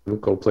reads, then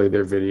go play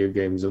their video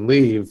games and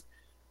leave.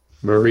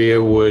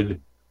 Maria would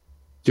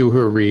do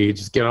her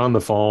reads, get on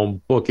the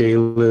phone, book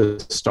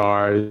A-list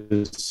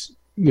stars,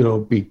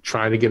 be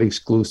trying to get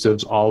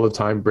exclusives all the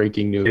time,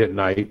 breaking news at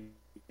night.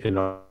 And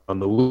on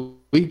the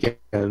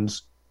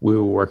weekends, we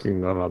were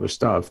working on other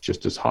stuff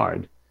just as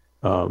hard.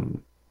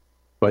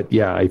 But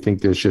yeah, I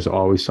think there's just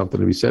always something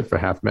to be said for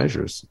half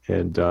measures.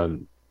 And I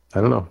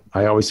don't know.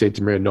 I always say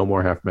to Maria, no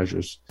more half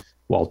measures,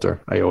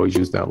 Walter. I always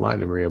use that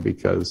line to Maria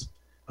because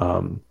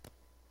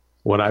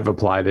when I've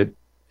applied it,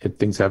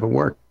 things haven't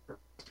worked.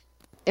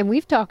 And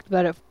we've talked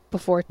about it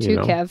before too,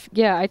 Kev.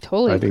 Yeah, I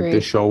totally agree. I think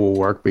this show will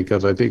work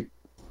because I think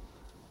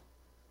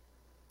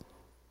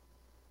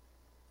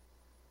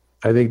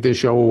this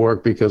show will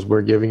work because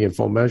we're giving it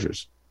full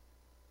measures.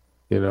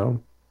 I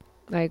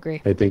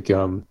agree. I think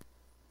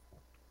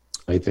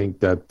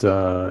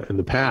that in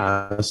the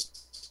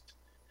past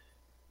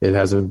it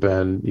hasn't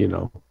been,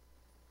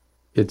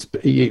 it's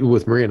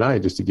with Maria and I,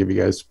 just to give you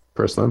guys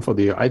personal info.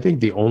 I think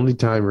the only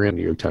time Maria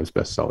New York Times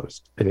bestsellers,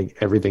 I think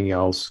everything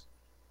else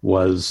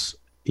was,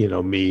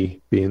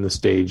 me being the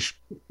stage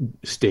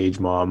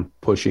mom,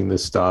 pushing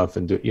this stuff,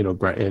 and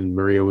and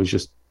Maria was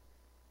just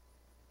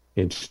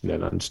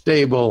internet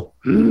unstable,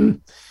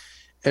 and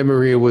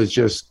Maria was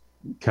just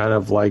kind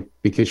of like,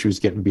 because she was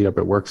getting beat up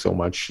at work so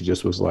much, she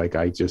just was like,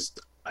 I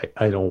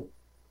don't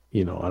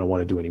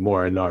want to do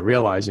anymore, and not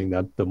realizing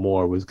that the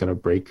more was going to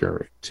break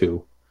her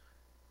too,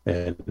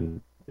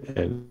 and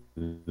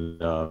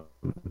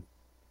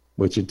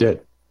which it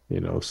did.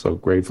 So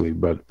gratefully,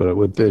 but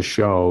with this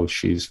show,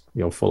 she's,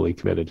 fully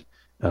committed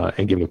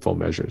and giving it full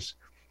measures.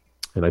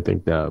 And I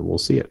think that we'll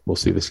see it. We'll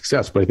see the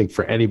success. But I think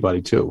for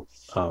anybody too,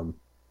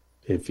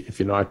 if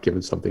you're not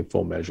giving something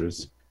full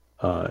measures,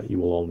 you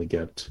will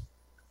get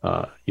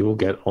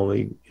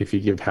only, if you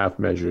give half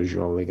measures,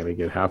 you're only going to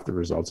get half the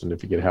results. And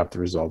if you get half the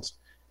results,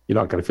 you're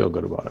not going to feel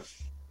good about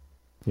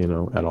it,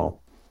 at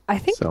all. I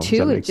think so, too,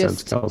 does that make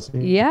sense, Kelsey?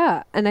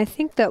 Yeah. And I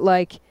think that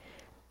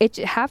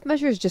half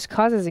measures just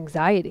causes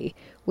anxiety.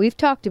 We've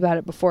talked about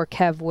it before,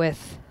 Kev,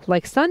 with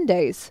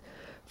Sundays.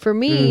 For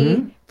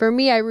me,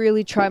 I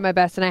really try my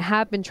best, and I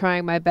have been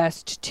trying my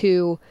best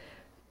to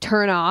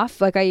turn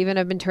off. I even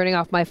have been turning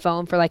off my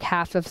phone for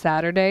half of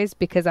Saturdays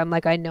because I'm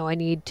I know I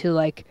need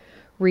to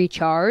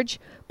recharge.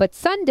 But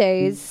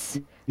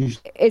Sundays is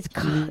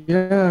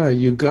yeah,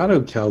 you got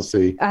to,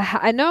 Kelsey.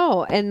 I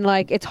know, and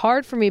it's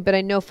hard for me, but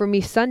I know for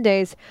me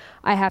Sundays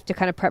I have to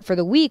kind of prep for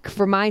the week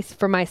for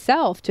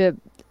myself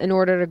in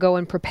order to go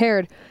in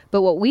prepared.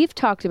 But what we've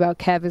talked about,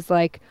 Kev, is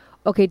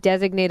okay,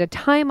 designate a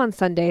time on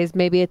Sundays.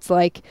 Maybe it's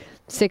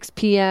 6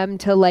 p.m.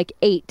 to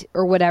 8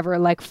 or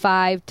whatever,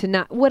 5 to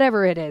 9,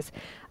 whatever it is.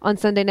 On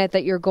Sunday night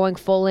that you're going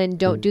full in,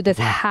 don't do this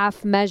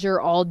half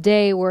measure all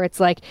day where it's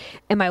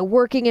am I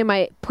working? Am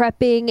I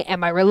prepping?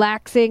 Am I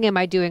relaxing? Am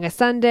I doing a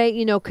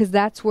Sunday? Because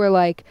that's where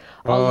a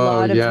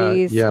lot of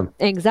these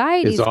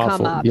anxieties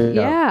come up.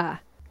 Yeah.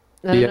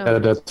 Yeah,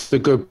 that's a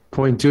good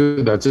point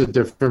too. That's a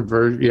different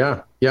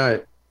version. Yeah,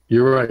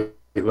 you're right.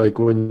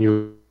 When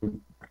you're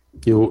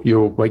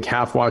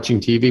half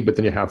watching TV, but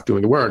then you're half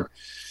doing the work.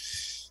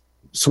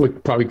 So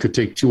it probably could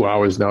take 2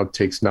 hours. Now it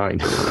takes 9.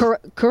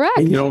 Correct.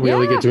 And you don't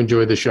really get to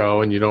enjoy the show,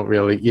 and you don't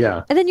really,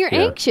 And then you're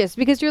anxious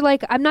because you're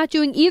I'm not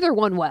doing either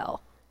one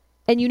well.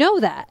 And you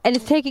know that. And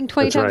it's taking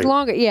 20 times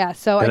longer. Yeah.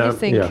 So I just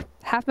think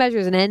half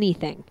measures in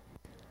anything.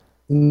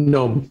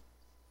 No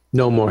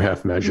more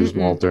half measures,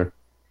 Walter.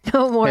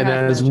 No more half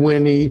measures. And as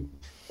Winnie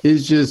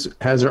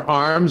has her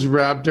arms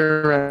wrapped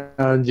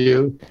around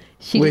you,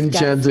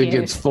 Wincenza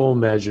gets full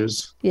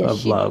measures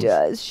of love. She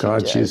does.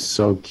 She's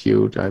so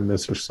cute. I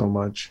miss her so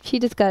much. She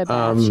just got a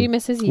bath. She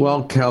misses you.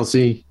 Well,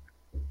 Kelsey,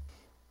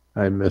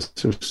 I miss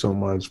her so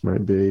much, my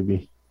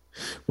baby.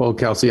 Well,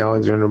 Kelsey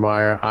Alexander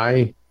Meyer,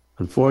 I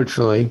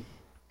unfortunately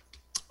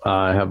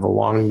have a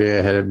long day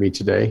ahead of me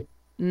today.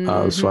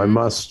 So I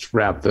must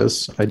wrap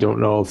this. I don't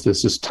know if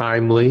this is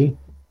timely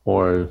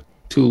or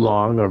too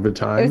long of a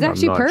time. It was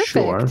actually perfect.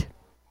 Sure.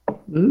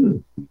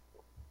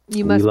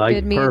 You must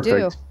bid me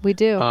adieu. We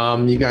do.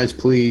 You guys,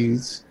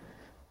 please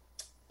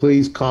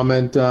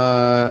comment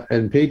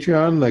and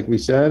Patreon, like we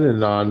said,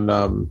 and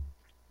on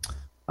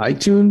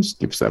iTunes.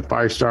 Give us that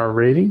 5-star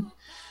rating,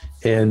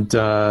 and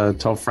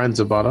tell friends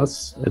about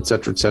us,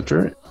 etc.,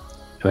 etc.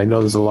 And I know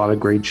there's a lot of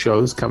great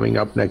shows coming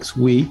up next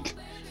week.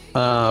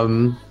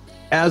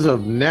 As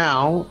of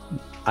now,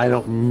 I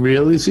don't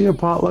really see a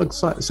potluck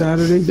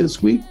Saturday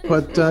this week,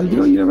 but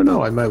you never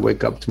know. I might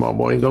wake up tomorrow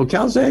morning and go,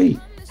 Kelsey,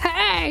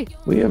 hey, Okay.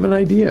 We have an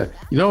idea.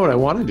 You know what I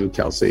want to do,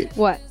 Kelsey?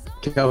 What?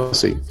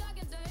 Kelsey,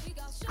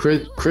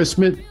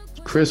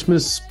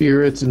 Christmas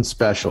spirits and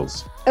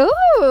specials.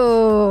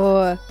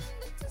 Ooh,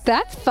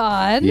 that's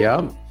fun.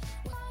 Yeah.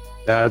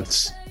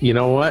 That's, you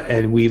know what?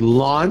 And we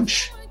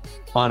launch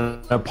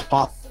on a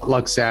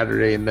potluck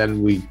Saturday, and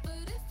then we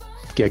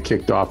get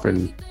kicked off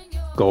and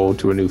go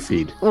to a new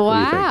feed.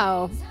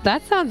 Wow.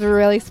 That sounds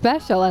really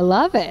special. I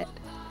love it.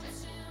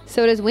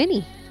 So does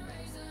Winnie.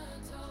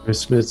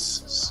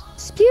 Christmas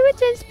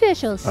spirits and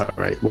specials. All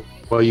right.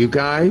 Well, you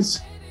guys,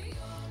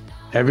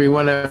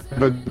 everyone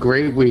have a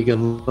great week,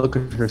 and look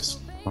at her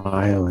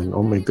smiling.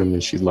 Oh my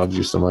goodness, she loves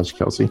you so much,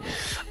 Kelsey.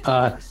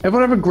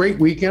 Everyone have a great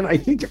weekend.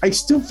 I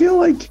still feel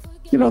like,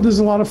 there's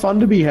a lot of fun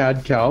to be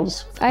had,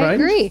 Kels. I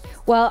agree.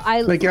 Well,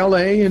 like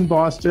LA and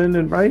Boston,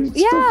 and right? It's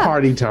still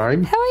party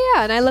time. Hell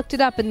yeah. And I looked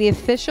it up, and the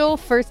official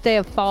first day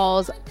of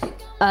fall's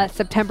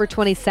September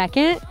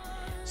 22nd.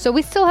 So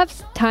we still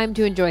have time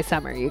to enjoy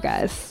summer, you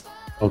guys.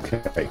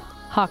 Okay.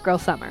 Hot girl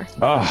summer.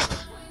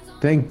 Oh,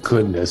 thank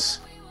goodness.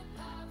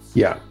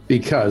 Yeah,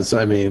 because,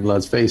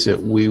 let's face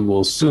it, we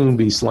will soon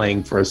be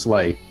slaying for a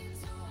sleigh.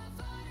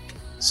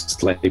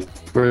 Slay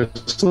for a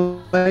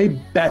sleigh,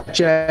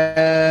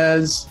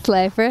 batches.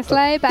 Slay for a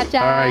sleigh, batches.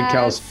 All right,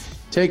 Kels,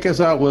 take us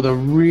out with a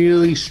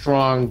really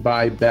strong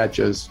bye,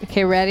 batches.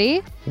 Okay,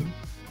 ready?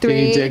 Can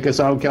you take us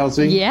out,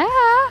 Kelsey? Yeah.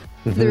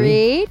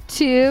 3,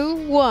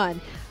 2,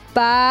 1.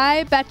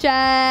 Bye,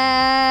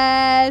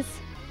 batches.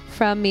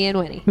 From me and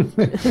Winnie.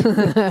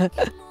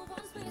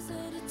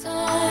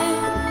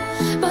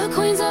 But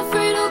queens are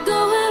free to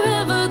go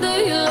wherever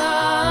they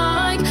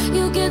like.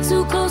 You get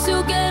too close,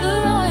 you'll get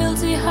a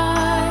royalty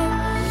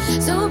high.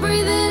 So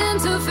breathe it in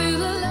to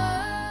feel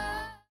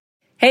alive.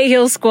 Hey,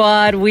 Heal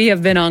Squad. We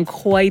have been on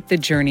quite the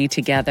journey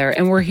together,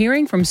 and we're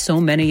hearing from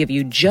so many of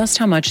you just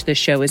how much this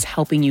show is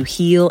helping you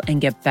heal and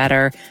get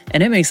better,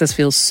 and it makes us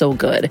feel so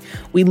good.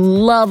 We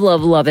love,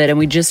 love, love it, and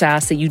we just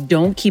ask that you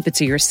don't keep it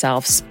to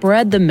yourself.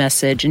 Spread the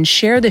message and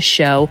share the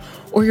show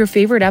or your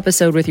favorite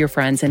episode with your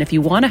friends. And if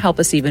you want to help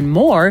us even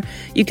more,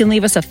 you can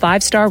leave us a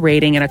 5-star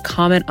rating and a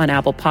comment on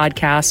Apple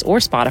Podcasts or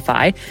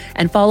Spotify,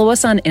 and follow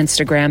us on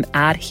Instagram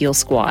at Heal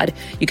Squad.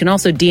 You can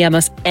also DM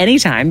us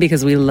anytime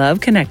because we love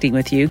connecting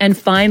with you. And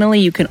finally,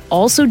 you can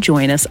also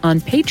join us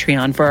on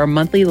Patreon for our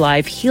monthly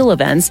live heal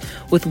events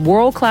with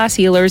world-class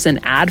healers and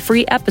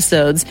ad-free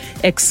episodes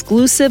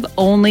exclusive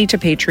only to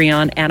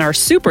Patreon and our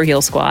Super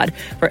Heal Squad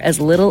for as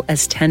little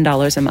as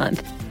 $10 a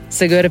month.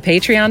 So go to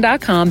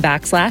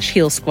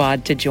patreon.com/Heal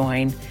Squad to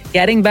join.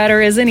 Getting better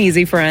isn't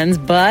easy, friends,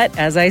 but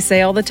as I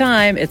say all the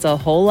time, it's a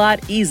whole lot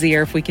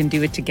easier if we can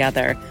do it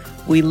together.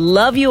 We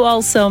love you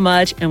all so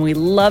much, and we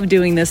love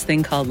doing this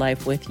thing called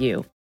life with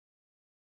you.